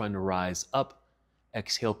torso, trying to rise up.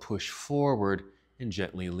 Exhale, push forward, and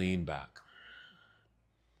gently lean back.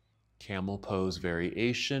 Camel pose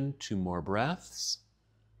variation, 2 more breaths.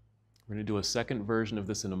 We're going to do a second version of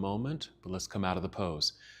this in a moment, but let's come out of the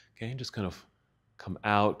pose. Okay, just kind of come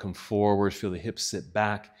out, come forward, feel the hips sit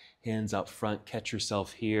back, hands out front, catch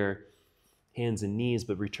yourself here, hands and knees,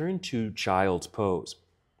 but return to child's pose.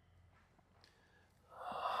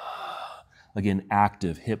 Again,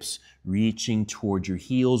 active, hips reaching toward your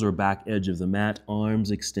heels or back edge of the mat,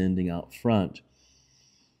 arms extending out front.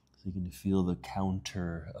 So you can feel the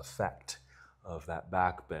counter effect of that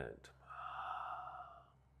back bend.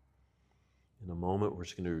 In a moment, we're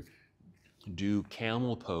just going to do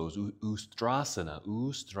camel pose, Ustrasana.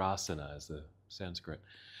 Ustrasana is the Sanskrit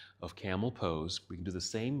of camel pose. We can do the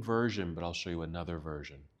same version, but I'll show you another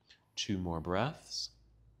version. 2 more breaths.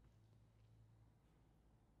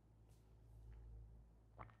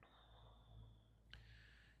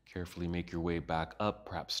 Carefully make your way back up,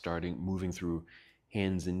 perhaps moving through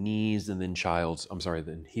hands and knees, and then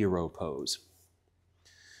then hero pose.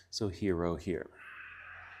 So hero here.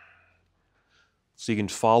 So you can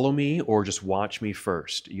follow me or just watch me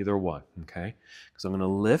first, either one, okay? Because I'm going to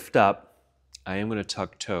lift up, I am going to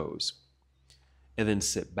tuck toes, and then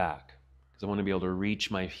sit back. Because I want to be able to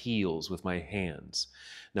reach my heels with my hands.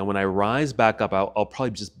 Now when I rise back up, I'll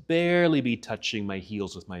probably just barely be touching my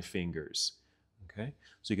heels with my fingers, okay?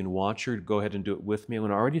 So you can watch or go ahead and do it with me. I'm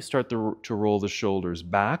going to already start to roll the shoulders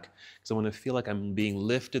back because I want to feel like I'm being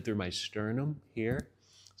lifted through my sternum here.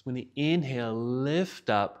 So when I inhale,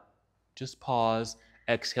 lift up, just pause,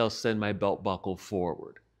 exhale, send my belt buckle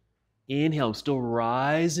forward. Inhale, I'm still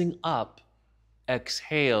rising up.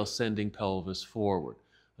 Exhale, sending pelvis forward.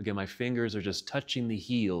 Again, my fingers are just touching the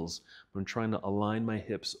heels. I'm trying to align my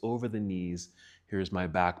hips over the knees. Here's my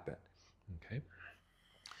back bend, okay?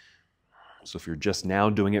 So if you're just now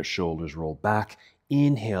doing it, shoulders roll back.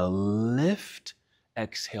 Inhale, lift.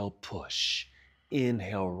 Exhale, push.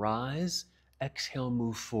 Inhale, rise. Exhale,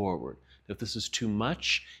 move forward. If this is too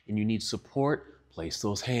much and you need support, place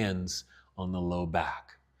those hands on the low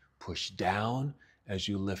back. Push down as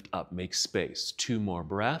you lift up. Make space. 2 more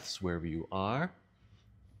breaths wherever you are.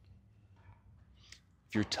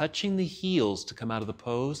 If you're touching the heels to come out of the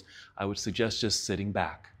pose, I would suggest just sitting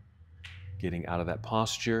back, getting out of that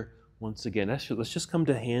posture. Once again, let's just come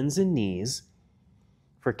to hands and knees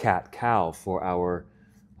for cat-cow for our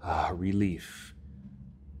relief.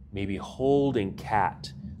 Maybe holding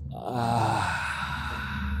cat. So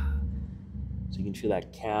you can feel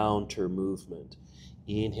that counter movement.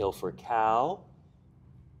 Inhale for cow.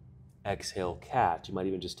 Exhale, cat. You might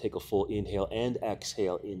even just take a full inhale and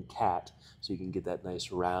exhale in cat so you can get that nice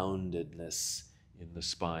roundedness in the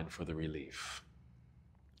spine for the relief.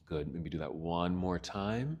 Good. Maybe do that one more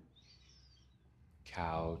time.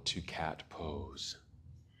 Cow to cat pose.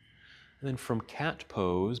 And then from cat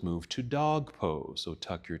pose, move to dog pose. So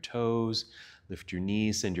tuck your toes, lift your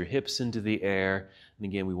knees, send your hips into the air. And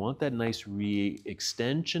again, we want that nice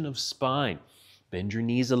extension of spine. Bend your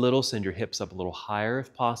knees a little, send your hips up a little higher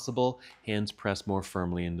if possible. Hands press more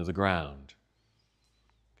firmly into the ground.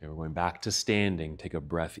 Okay, we're going back to standing. Take a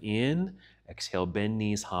breath in. Exhale, bend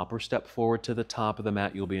knees, hop or step forward to the top of the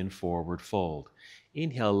mat. You'll be in forward fold.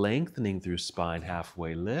 Inhale, lengthening through spine,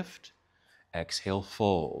 halfway lift. Exhale,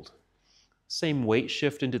 fold. Same weight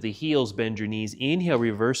shift into the heels, bend your knees. Inhale,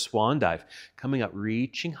 reverse swan dive. Coming up,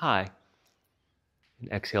 reaching high.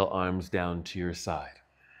 And exhale, arms down to your side.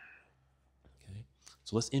 Okay.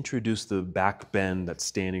 So let's introduce the back bend that's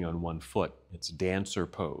standing on one foot. It's dancer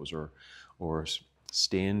pose or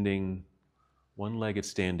standing, one-legged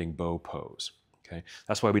standing bow pose. Okay.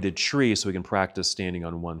 That's why we did tree, so we can practice standing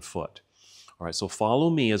on one foot. All right, so follow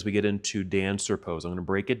me as we get into dancer pose. I'm going to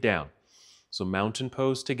break it down. So mountain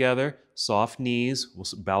pose together, soft knees. We'll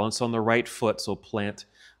balance on the right foot, so plant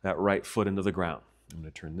that right foot into the ground. I'm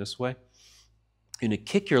going to turn this way. You're going to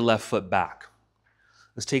kick your left foot back.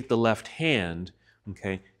 Let's take the left hand,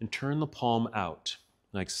 okay, and turn the palm out,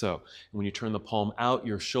 like so. And when you turn the palm out,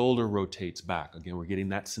 your shoulder rotates back. Again, we're getting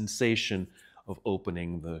that sensation of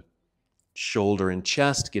opening the shoulder and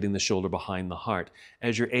chest, getting the shoulder behind the heart.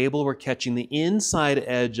 As you're able, we're catching the inside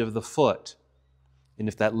edge of the foot. And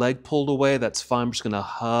if that leg pulled away, that's fine. I'm just going to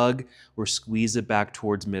hug or squeeze it back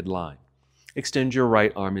towards midline. Extend your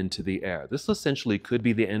right arm into the air. This essentially could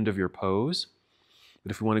be the end of your pose.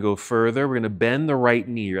 But if we want to go further, we're going to bend the right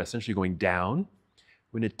knee. You're essentially going down.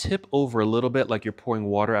 We're going to tip over a little bit like you're pouring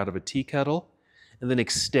water out of a tea kettle. And then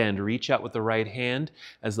extend. Reach out with the right hand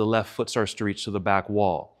as the left foot starts to reach to the back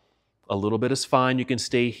wall. A little bit is fine. You can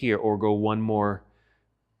stay here or go one more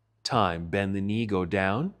time. Bend the knee, go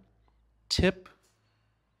down. Tip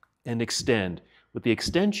and extend. With the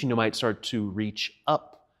extension, you might start to reach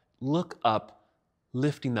up, look up,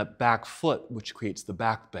 lifting that back foot, which creates the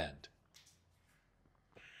back bend.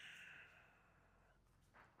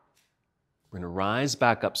 We're going to rise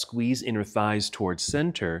back up, squeeze inner thighs towards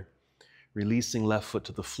center, releasing left foot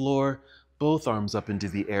to the floor, both arms up into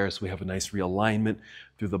the air so we have a nice realignment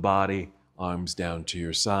through the body, arms down to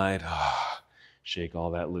your side. Shake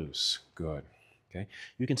all that loose. Good. Okay.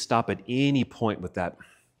 You can stop at any point with that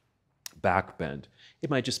back bend. It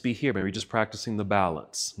might just be here, maybe just practicing the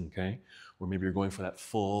balance, okay? Or maybe you're going for that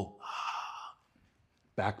full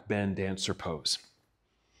back bend dancer pose.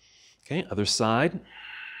 Okay, other side.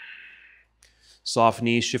 Soft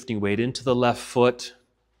knees, shifting weight into the left foot.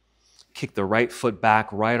 Kick the right foot back,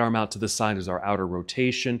 right arm out to the side is our outer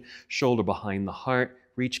rotation. Shoulder behind the heart.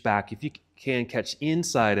 Reach back. If you can, catch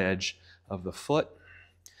inside edge of the foot.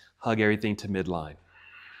 Hug everything to midline.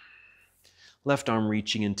 Left arm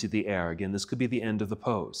reaching into the air. Again, this could be the end of the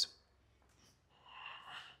pose.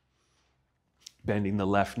 Bending the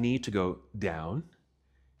left knee to go down.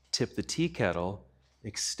 Tip the tea kettle,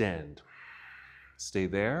 extend. Stay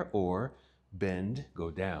there or bend,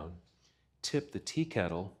 go down. Tip the tea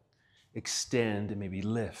kettle, extend, and maybe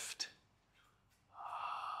lift.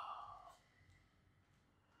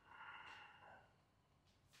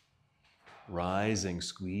 Rising,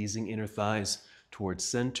 squeezing inner thighs towards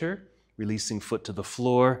center. Releasing foot to the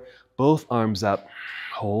floor, both arms up.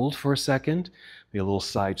 Hold for a second. Maybe a little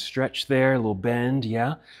side stretch there, a little bend,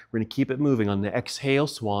 yeah. We're going to keep it moving. On the exhale,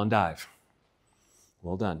 swan dive.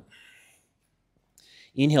 Well done.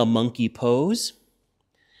 Inhale, monkey pose.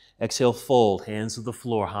 Exhale, fold, hands to the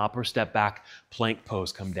floor, hop or step back, plank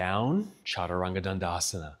pose. Come down, chaturanga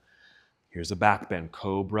dandasana. Here's a back bend,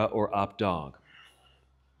 cobra or up dog.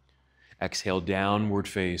 Exhale, downward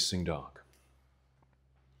facing dog.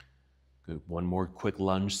 Good. One more quick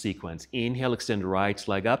lunge sequence. Inhale, extend right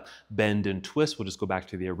leg up, bend and twist. We'll just go back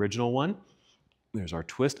to the original one. There's our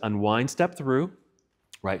twist. Unwind, step through.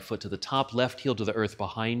 Right foot to the top, left heel to the earth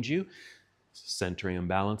behind you. Centering and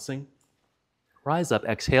balancing. Rise up,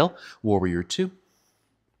 exhale, warrior two.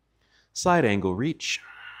 Side angle, reach.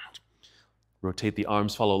 Rotate the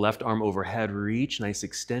arms, follow left arm overhead, reach. Nice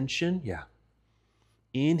extension, yeah.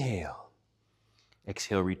 Inhale.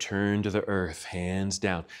 Exhale, return to the earth, hands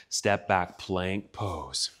down. Step back, plank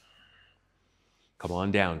pose. Come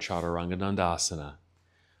on down, chaturanga dandasana.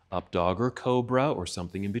 Up dog or cobra or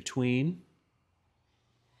something in between.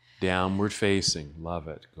 Downward facing, love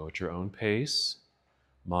it. Go at your own pace.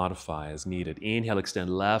 Modify as needed. Inhale,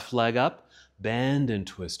 extend left leg up. Bend and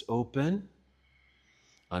twist open.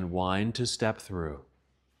 Unwind to step through.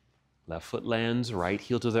 Left foot lands, right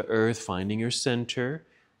heel to the earth, finding your center.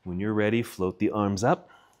 When you're ready, float the arms up.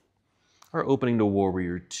 Or opening to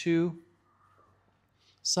warrior two.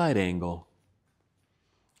 Side angle.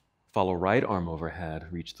 Follow right arm overhead.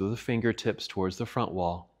 Reach through the fingertips towards the front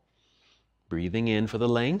wall. Breathing in for the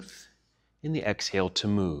length. In the exhale to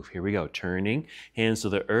move. Here we go. Turning, hands to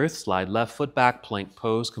the earth. Slide left foot back, plank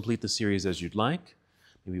pose. Complete the series as you'd like.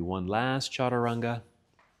 Maybe one last chaturanga.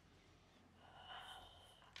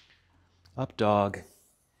 Up dog.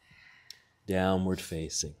 Downward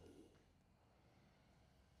facing.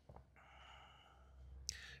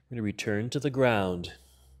 We're going to return to the ground.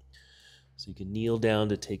 So you can kneel down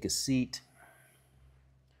to take a seat.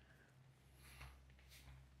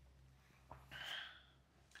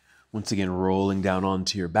 Once again, rolling down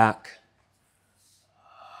onto your back.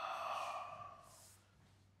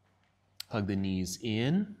 Hug the knees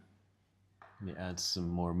in. Let me add some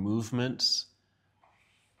more movements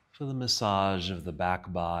for the massage of the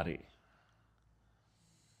back body.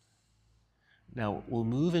 Now we'll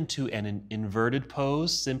move into an inverted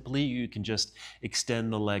pose. Simply, you can just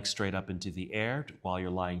extend the legs straight up into the air while you're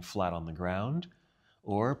lying flat on the ground,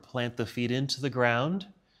 or plant the feet into the ground,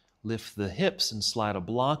 lift the hips and slide a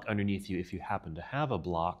block underneath you if you happen to have a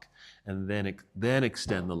block, and then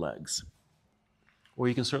extend the legs. Or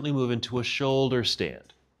you can certainly move into a shoulder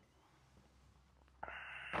stand.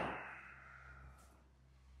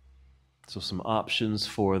 So some options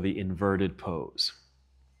for the inverted pose.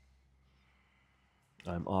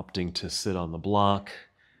 I'm opting to sit on the block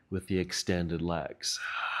with the extended legs.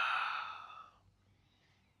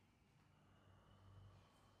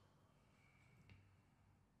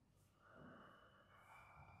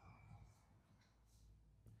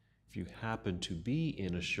 If you happen to be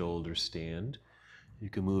in a shoulder stand, you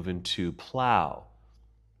can move into plow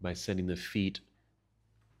by sending the feet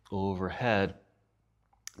overhead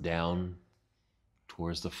down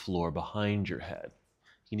towards the floor behind your head.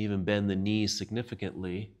 You can even bend the knees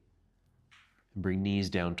significantly and bring knees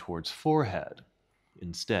down towards forehead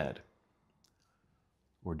instead.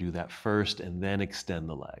 Or do that first and then extend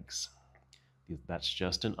the legs. That's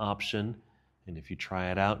just an option, and if you try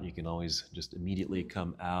it out, you can always just immediately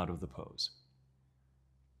come out of the pose.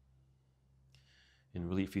 And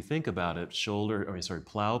really, if you think about it,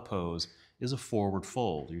 plow pose is a forward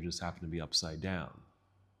fold. You just happen to be upside down.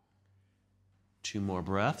 2 more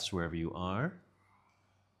breaths wherever you are.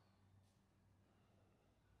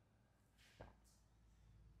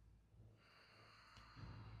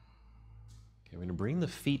 Okay, we're going to bring the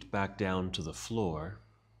feet back down to the floor.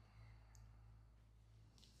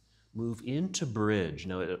 Move into bridge.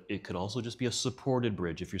 Now, it could also just be a supported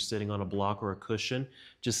bridge. If you're sitting on a block or a cushion,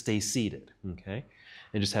 just stay seated, okay?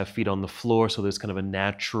 And just have feet on the floor so there's kind of a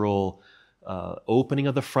natural opening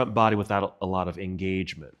of the front body without a lot of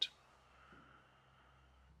engagement.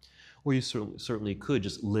 Or you certainly could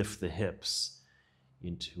just lift the hips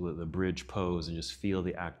into the bridge pose and just feel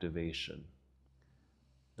the activation.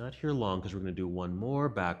 Not here long, because we're going to do one more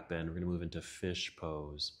back bend. We're going to move into fish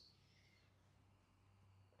pose.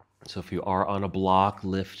 So if you are on a block,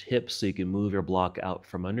 lift hips so you can move your block out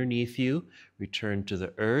from underneath you. Return to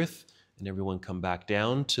the earth, and everyone come back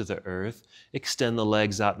down to the earth. Extend the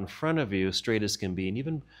legs out in front of you, straight as can be, and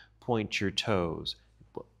even point your toes.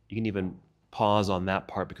 You can even pause on that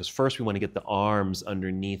part, because first we want to get the arms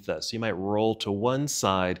underneath us. So you might roll to one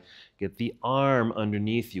side, get the arm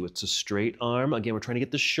underneath you. It's a straight arm. Again, we're trying to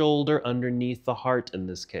get the shoulder underneath the heart in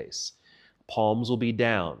this case. Palms will be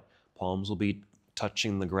down. Palms will be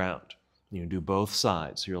touching the ground. You do both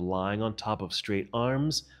sides. So you're lying on top of straight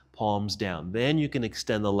arms, palms down. Then you can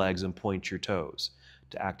extend the legs and point your toes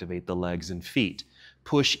to activate the legs and feet.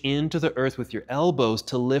 Push into the earth with your elbows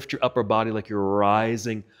to lift your upper body like you're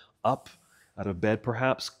rising up out of bed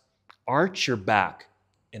perhaps. Arch your back,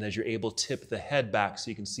 and as you're able, tip the head back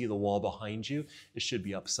so you can see the wall behind you. It should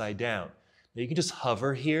be upside down. Now you can just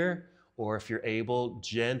hover here, or if you're able,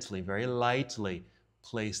 gently, very lightly,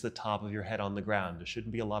 place the top of your head on the ground. There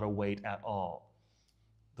shouldn't be a lot of weight at all.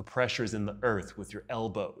 The pressure is in the earth with your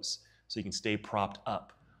elbows, so you can stay propped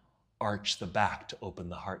up. Arch the back to open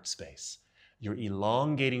the heart space. You're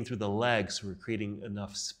elongating through the legs, so we're creating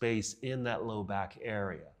enough space in that low back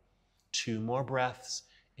area. 2 more breaths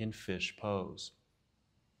in fish pose.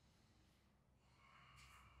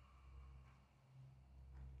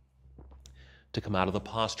 To come out of the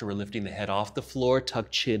posture, we're lifting the head off the floor,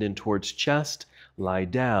 tuck chin in towards chest, lie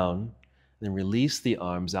down, then release the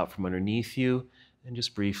arms out from underneath you, and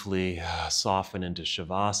just briefly soften into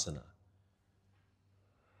Shavasana.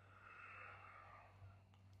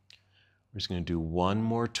 We're just going to do one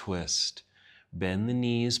more twist. Bend the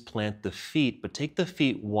knees, plant the feet, but take the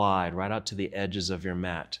feet wide, right out to the edges of your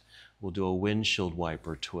mat. We'll do a windshield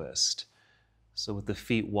wiper twist. So with the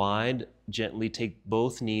feet wide, gently take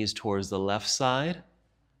both knees towards the left side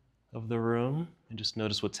of the room, and just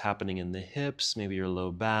notice what's happening in the hips, maybe your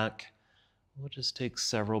low back. We'll just take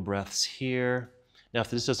several breaths here. Now, if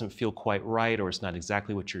this doesn't feel quite right, or it's not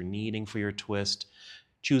exactly what you're needing for your twist,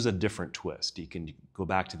 choose a different twist. You can go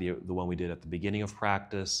back to the one we did at the beginning of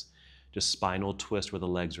practice, just spinal twist where the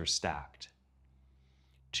legs are stacked.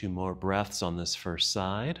 2 more breaths on this first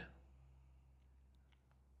side.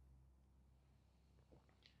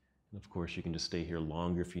 And of course, you can just stay here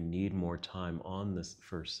longer if you need more time on this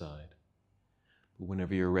first side.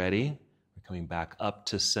 Whenever you're ready, we're coming back up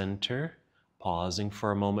to center, pausing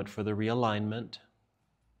for a moment for the realignment.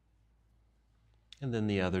 And then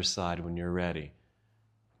the other side when you're ready.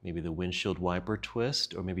 Maybe the windshield wiper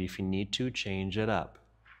twist, or maybe if you need to, change it up.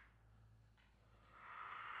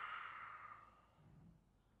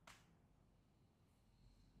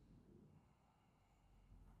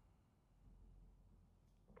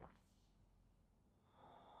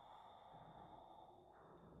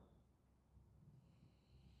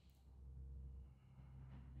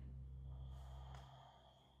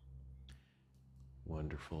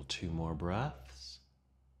 Wonderful. 2 more breaths.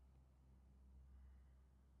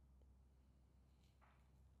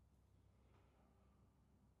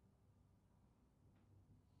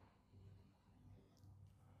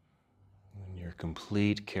 When you're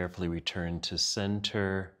complete, carefully return to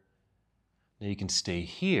center. Now you can stay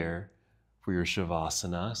here for your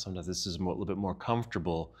Shavasana. Sometimes this is a little bit more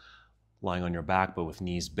comfortable lying on your back, but with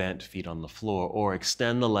knees bent, feet on the floor, or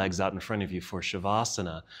extend the legs out in front of you for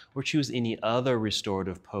Shavasana, or choose any other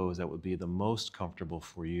restorative pose that would be the most comfortable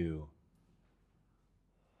for you.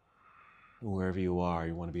 Wherever you are,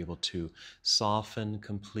 you want to be able to soften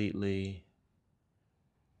completely,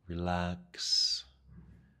 relax,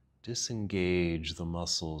 disengage the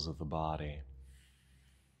muscles of the body.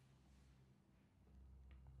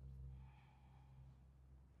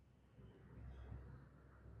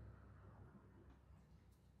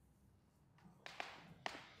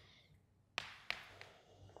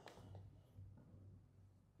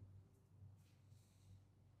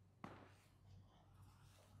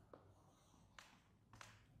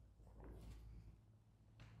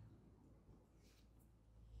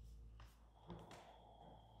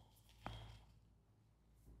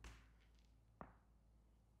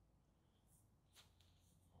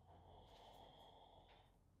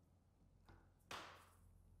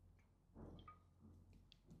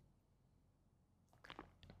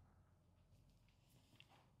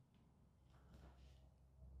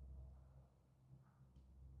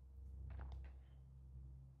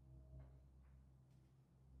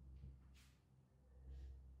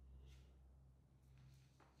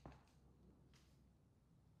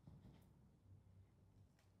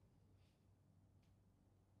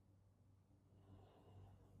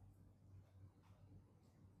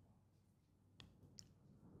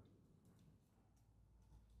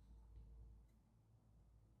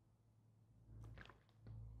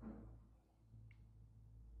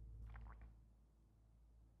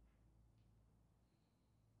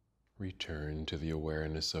 Return to the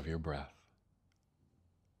awareness of your breath.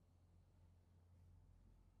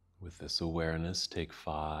 With this awareness, take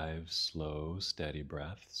 5 slow, steady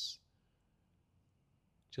breaths.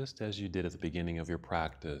 Just as you did at the beginning of your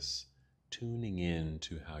practice, tuning in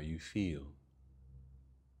to how you feel.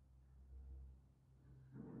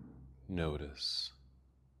 Notice.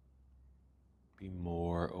 Be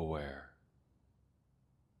more aware.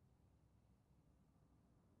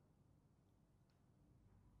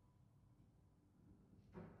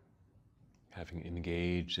 Having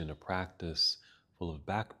engaged in a practice full of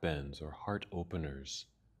backbends or heart openers,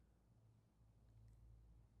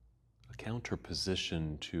 a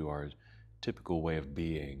counterposition to our typical way of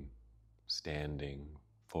being, standing,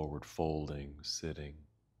 forward folding, sitting.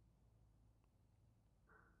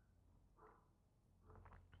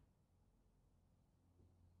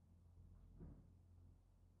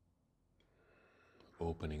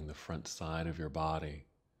 Opening the front side of your body,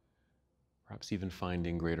 perhaps even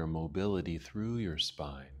finding greater mobility through your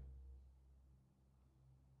spine.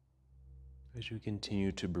 As you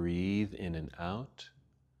continue to breathe in and out,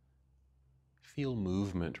 feel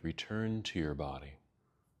movement return to your body.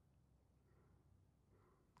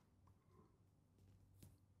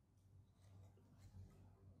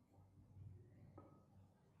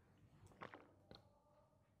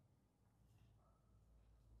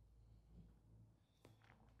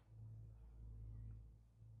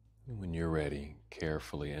 And when you're ready,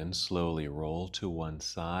 carefully and slowly roll to one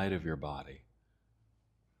side of your body.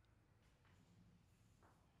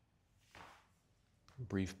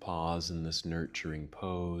 Brief pause in this nurturing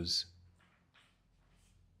pose.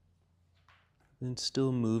 Then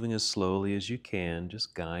still moving as slowly as you can,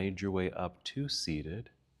 just guide your way up to seated.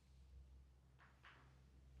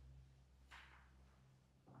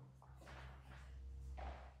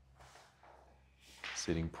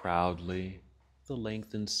 Sitting proudly, the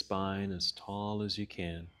lengthened spine as tall as you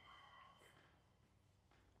can.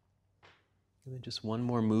 And then just one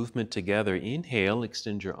more movement together. Inhale,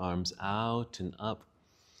 extend your arms out and up.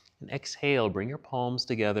 And exhale, bring your palms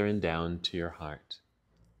together and down to your heart.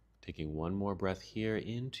 Taking one more breath here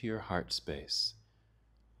into your heart space.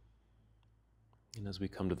 And as we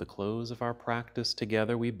come to the close of our practice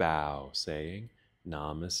together, we bow, saying,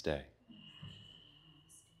 Namaste.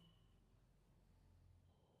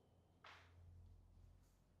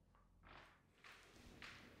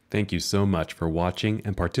 Thank you so much for watching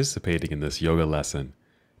and participating in this yoga lesson.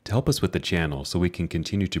 To help us with the channel so we can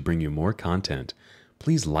continue to bring you more content,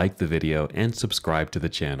 please like the video and subscribe to the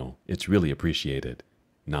channel. It's really appreciated.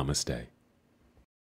 Namaste.